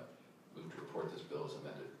and move to report this bill as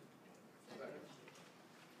amended.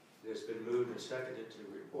 It's been moved and seconded to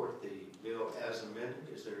report the bill as amended.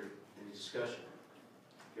 Is there any discussion?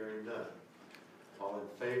 Hearing none. All in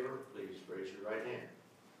favor, please raise your right hand.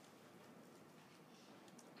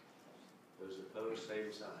 Those opposed,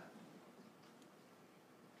 same sign.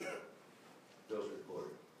 Bill's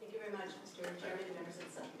reported. Thank you very much, Mr. Chairman and members of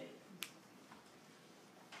the subcommittee.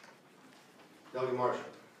 Delegate Marshall.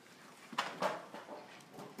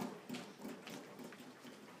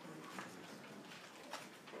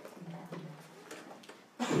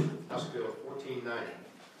 House Bill 1490.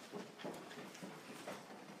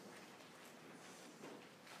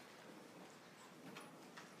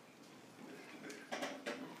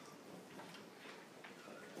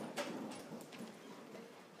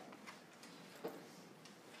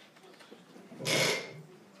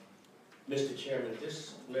 Mr. Chairman,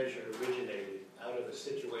 this measure originated out of a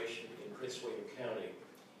situation in Prince William County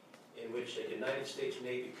in which a United States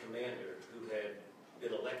Navy commander who had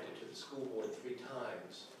been elected to the school board 3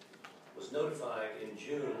 times was notified in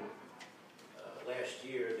June last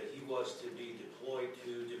year that he was to be deployed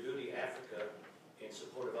to Djibouti, Africa in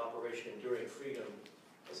support of Operation Enduring Freedom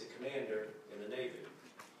as a commander in the Navy.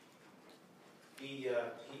 He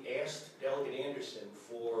asked Delegate Anderson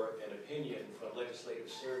for an opinion from Legislative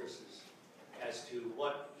Services as to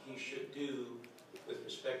what he should do with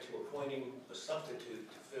respect to appointing a substitute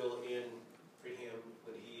to fill in for him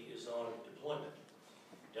when he is on deployment.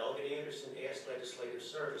 Delegate Anderson asked Legislative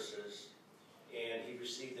Services, and he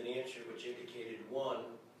received an answer which indicated, 1,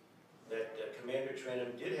 that Commander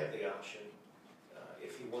Trenholm did have the option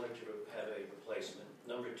if he wanted to have a replacement.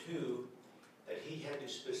 Number 2, that he had to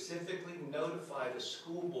specifically notify the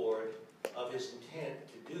school board of his intent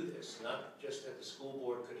to do this, not just that the school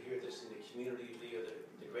board could hear this in the community via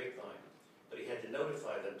the grapevine, but he had to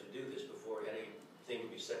notify them to do this before anything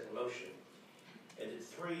would be set in motion. And at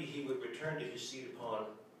 3, he would return to his seat upon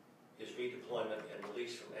his redeployment and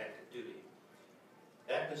release from active duty.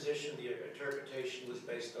 That position, the interpretation was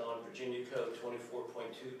based on Virginia Code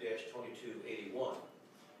 24.2-2281.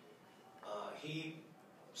 He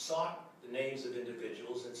sought the names of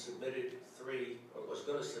individuals and submitted 3, or was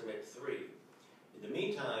going to submit 3. In the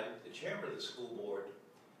meantime, the chairman of the school board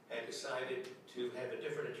had decided to have a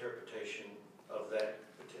different interpretation of that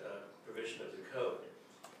provision of the code.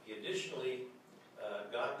 He additionally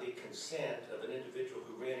got the consent of an individual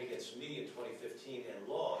who ran against me in 2015 and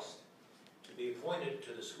lost to be appointed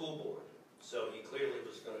to the school board. So he clearly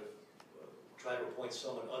was going to try to appoint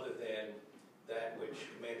someone other than that which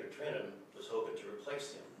Commander Trenholm was hoping to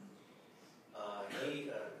replace him.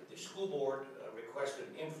 The school board requested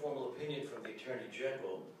an informal opinion from the Attorney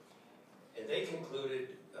General, and they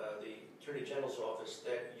concluded, the Attorney General's office,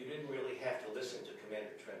 that you didn't really have to listen to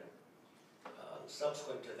Commander Trenholm.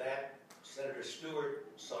 Subsequent to that, Senator Stewart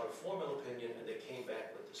sought a formal opinion, and they came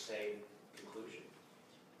back with the same conclusion.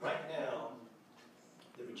 Right now,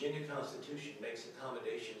 the Virginia Constitution makes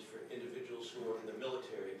accommodations for individuals who are in the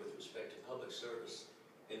military with respect to public service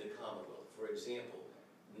in the Commonwealth. For example,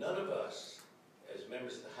 none of us, as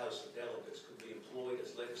members of the House of Delegates, could be employed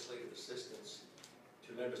as legislative assistants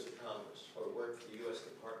to members of Congress or work for the U.S.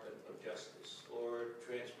 Department of Justice or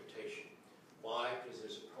transportation. Why? Because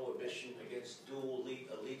there's a prohibition against dual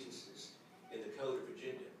allegiances in the Code of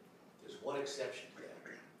Virginia. There's one exception to that.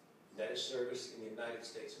 That is service in the United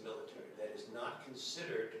States military. That is not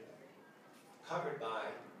considered covered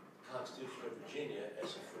by the Constitution of Virginia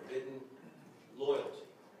as a forbidden loyalty.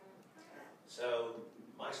 So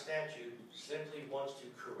my statute simply wants to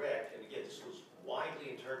correct, and again, this was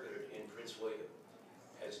widely interpreted in Prince William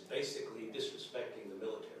as basically disrespecting the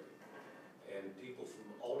military. And people from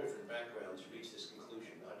all different backgrounds reach this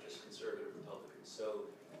conclusion, not just conservative Republicans. So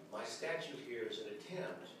my statute here is an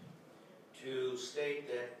attempt to state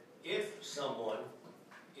that if someone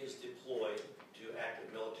is deployed to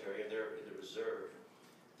active military and they're in the reserve,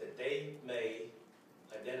 that they may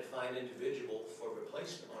identify an individual for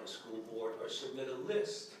replacement on a school board or submit a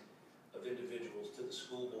list of individuals to the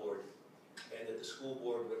school board, and that the school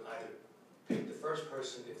board would either pick the first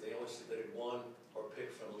person if they only submitted 1 or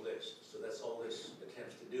pick from a list. So that's all this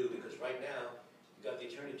attempts to do, because right now you've got the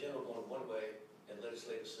Attorney General going one way and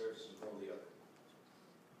Legislative Services going the other.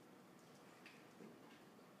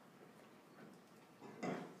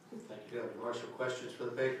 Thank you, Delegate Marshall. Questions for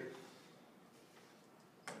the paper?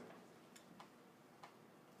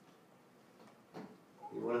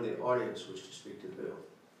 audience wish to speak to the bill?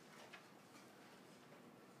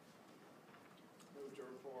 Move to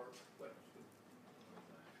report.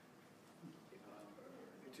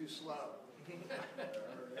 You're too slow.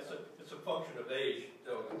 It's a function of age,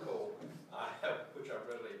 Doug and Cole. I have, which I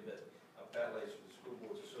readily admit, battle aids for the School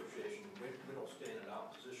Boards Association. We don't stand in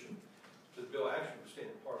opposition to the bill. Actually, we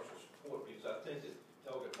stand in partial support because I think that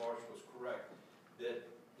Delegate Marshall is correct that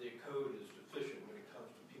the code is deficient when it comes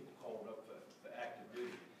to people calling up for active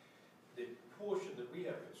duty. The portion that we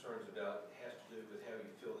have concerns about has to do with how you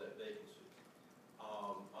fill that vacancy.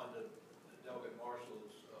 Under Delegate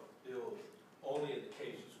Marshall's bill, only in the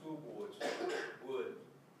case of school boards would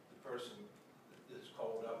the person that's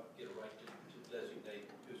called up get a right to designate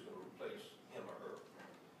who's going to replace him or her.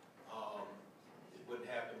 It wouldn't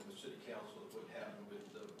happen with city council, it wouldn't happen with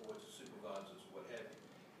the boards of supervisors, what have you.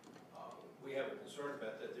 We have a concern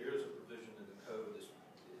about that. There is a provision in the code that's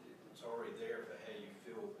it's already there for how you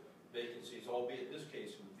fill vacancies, albeit in this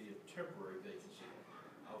case it would be a temporary vacancy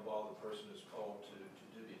while the person is called to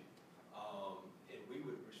duty. And we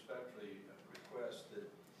would respectfully request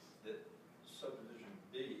that subdivision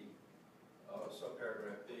B,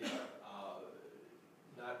 subparagraph B,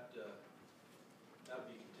 not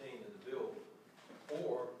be contained in the bill,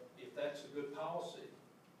 or if that's a good policy,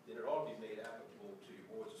 then it ought to be made applicable to your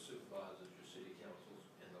boards of supervisors, your city councils,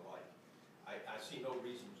 and the like. I see no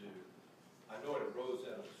reason to. I know it arose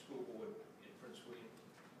out of the school board in Prince William.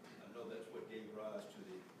 I know that's what gave rise to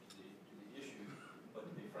the issue, but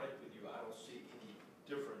to be frank with you, I don't see any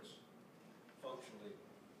difference functionally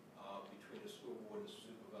between the school board and the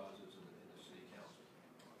supervisors and the city council.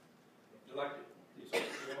 Elected, these are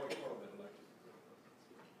the only part of elected.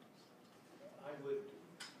 I would,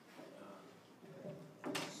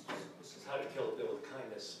 this is how to kill a bill with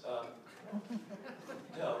kindness.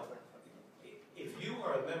 No, if you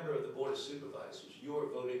are a member of the Board of Supervisors, you are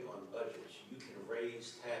voting on budgets. You can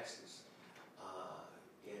raise taxes.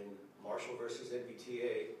 In Marshall versus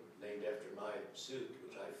NBTA, named after my suit,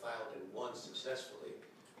 which I filed and won successfully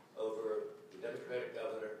over the Democratic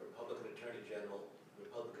governor, Republican attorney general,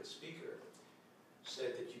 Republican speaker,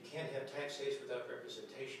 said that you can't have taxation without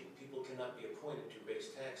representation. People cannot be appointed to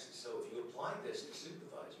raise taxes. So if you apply this to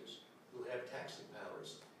supervisors who have taxing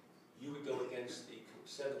powers, you would go against the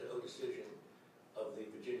 7-0 decision of the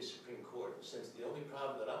Virginia Supreme Court. Since the only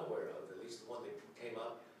problem that I'm aware of, at least the one that came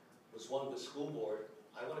up, was one with school board,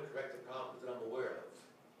 I want to correct the problem that I'm aware of.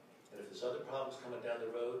 And if there's other problems coming down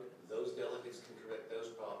the road, those delegates can correct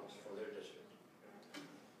those problems from their district.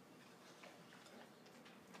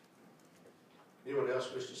 Anyone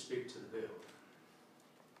else wish to speak to the bill?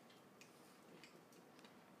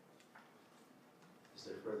 Is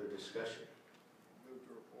there further discussion? Move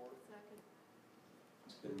to report. Second.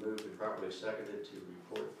 It's been moved and properly seconded to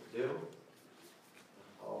report the bill.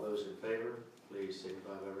 All those in favor, please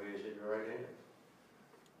signify by raising your right hand.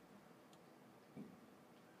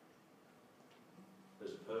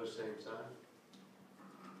 Those opposed, same sign.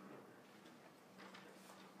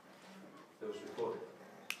 Those reported.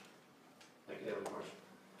 Thank you, Delegate Marshall.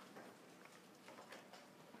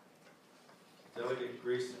 Delegate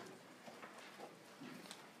Greason.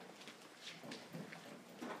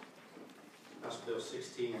 House Bill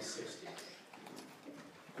 1660.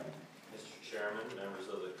 Mr. Chairman, members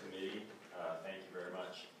of the committee, thank you very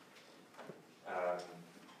much.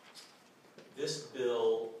 This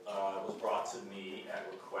bill was brought to me at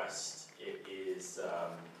request. It is,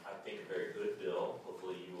 I think, a very good bill.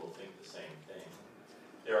 Hopefully you will think the same thing.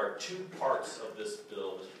 There are two parts of this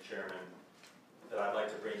bill, Mr. Chairman, that I'd like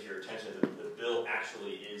to bring to your attention. The bill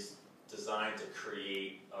actually is designed to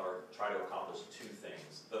create or try to accomplish two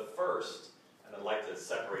things. The first, and I'd like to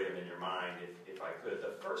separate them in your mind if I could.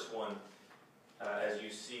 The first one, as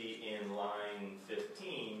you see in line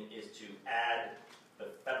 15, is to add the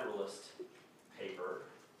Federalist paper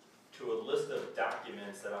to a list of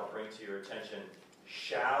documents that I'll bring to your attention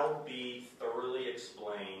shall be thoroughly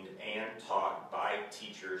explained and taught by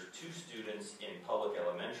teachers to students in public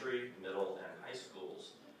elementary, middle, and high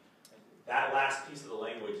schools. That last piece of the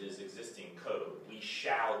language is existing code. We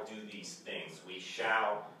shall do these things. We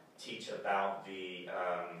shall teach about the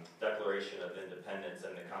Declaration of Independence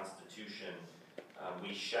and the Constitution.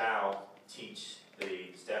 We shall teach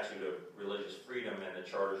the Statute of Religious Freedom and the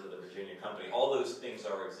Charters of the Virginia Company. All those things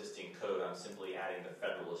are existing code. I'm simply adding the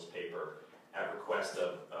Federalist paper at request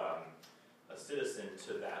of a citizen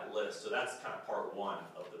to that list. So that's kind of part one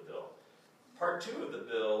of the bill. Part two of the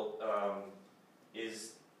bill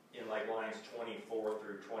is in like lines 24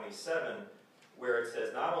 through 27, where it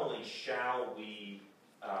says not only shall we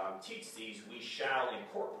teach these, we shall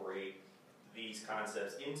incorporate these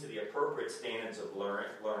concepts into the appropriate standards of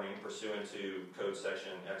learning pursuant to Code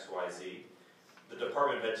Section XYZ. The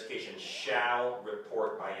Department of Education shall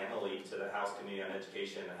report biannually to the House Committee on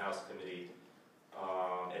Education and the House Committee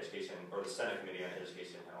on Education, or the Senate Committee on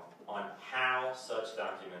Education and Health, on how such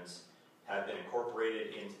documents have been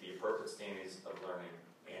incorporated into the appropriate standards of learning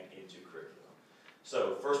and into curriculum.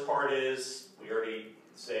 So first part is, we already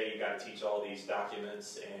say you got to teach all these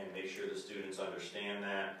documents and make sure the students understand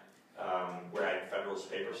that. We're adding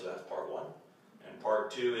Federalist Papers, so that's part one. And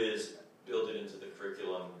part two is build it into the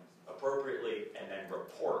curriculum appropriately and then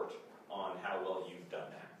report on how well you've done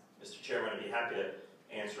that. Mr. Chairman, I'd be happy to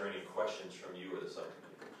answer any questions from you or the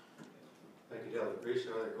subcommittee. Thank you, Delegate Reese.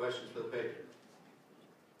 Are there questions for the patron?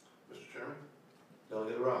 Mr. Chairman?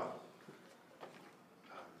 Delegate Rock.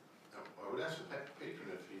 I would ask the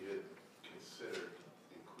patron if he had considered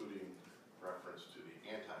including reference to the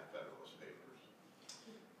anti-Federalist Papers.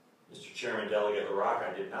 Mr. Chairman, Delegate LaRocque,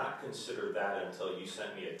 I did not consider that until you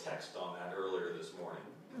sent me a text on that earlier this morning.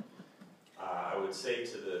 I would say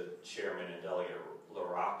to the Chairman and Delegate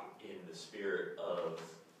LaRocque, in the spirit of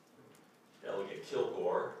Delegate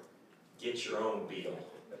Kilgore, get your own Beal.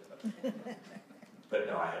 But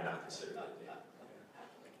no, I had not considered it.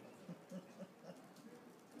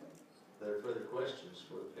 Are there further questions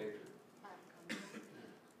for the patron?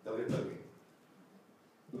 Delegate Bugby.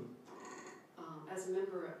 As a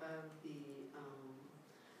member of the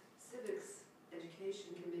Civics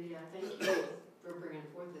Education Committee, I thank you for bringing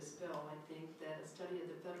forth this bill. I think that a study of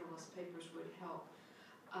the Federalist Papers would help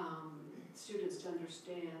students to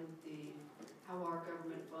understand how our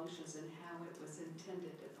government functions and how it was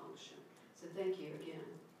intended to function. So thank you again.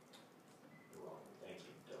 You're welcome. Thank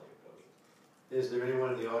you, Delegate Bugby. Is there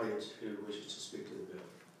anyone in the audience who wishes to speak to the bill?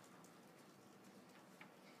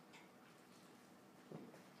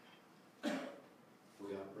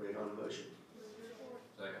 We operate on a motion.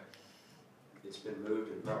 Second. It's been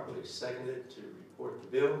moved and properly seconded to report the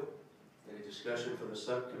bill. Any discussion from the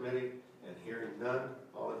subcommittee? And hearing none,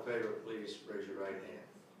 all in favor, please raise your right hand.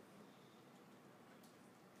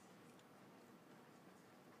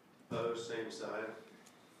 Opposed, same sign.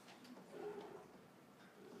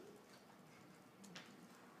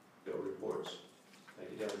 Bill reports.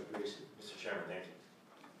 Thank you, Delegate Reese. Mr. Chairman, thank you.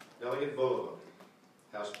 Delegate Bullock,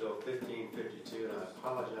 House Bill 1552, and I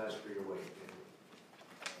apologize for your wait.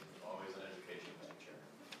 Always an education, Mr. Chairman.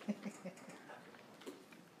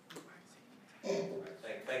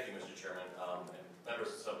 Thank you, Mr. Chairman, and members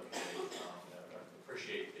of the subcommittee. I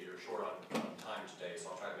appreciate that you're short on time today, so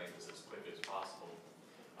I'll try to make this as quick as possible.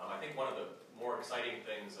 I think one of the more exciting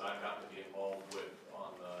things that I've gotten to be involved with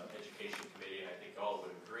on the Education Committee, and I think all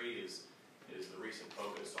would agree, is the recent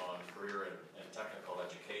focus on career and technical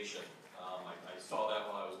education. I saw that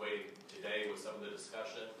while I was waiting today with some of the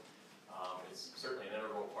discussion. It's certainly an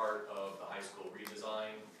integral part of the high school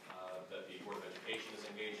redesign that the Board of Education is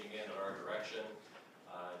engaging in our direction.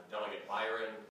 Delegate Byron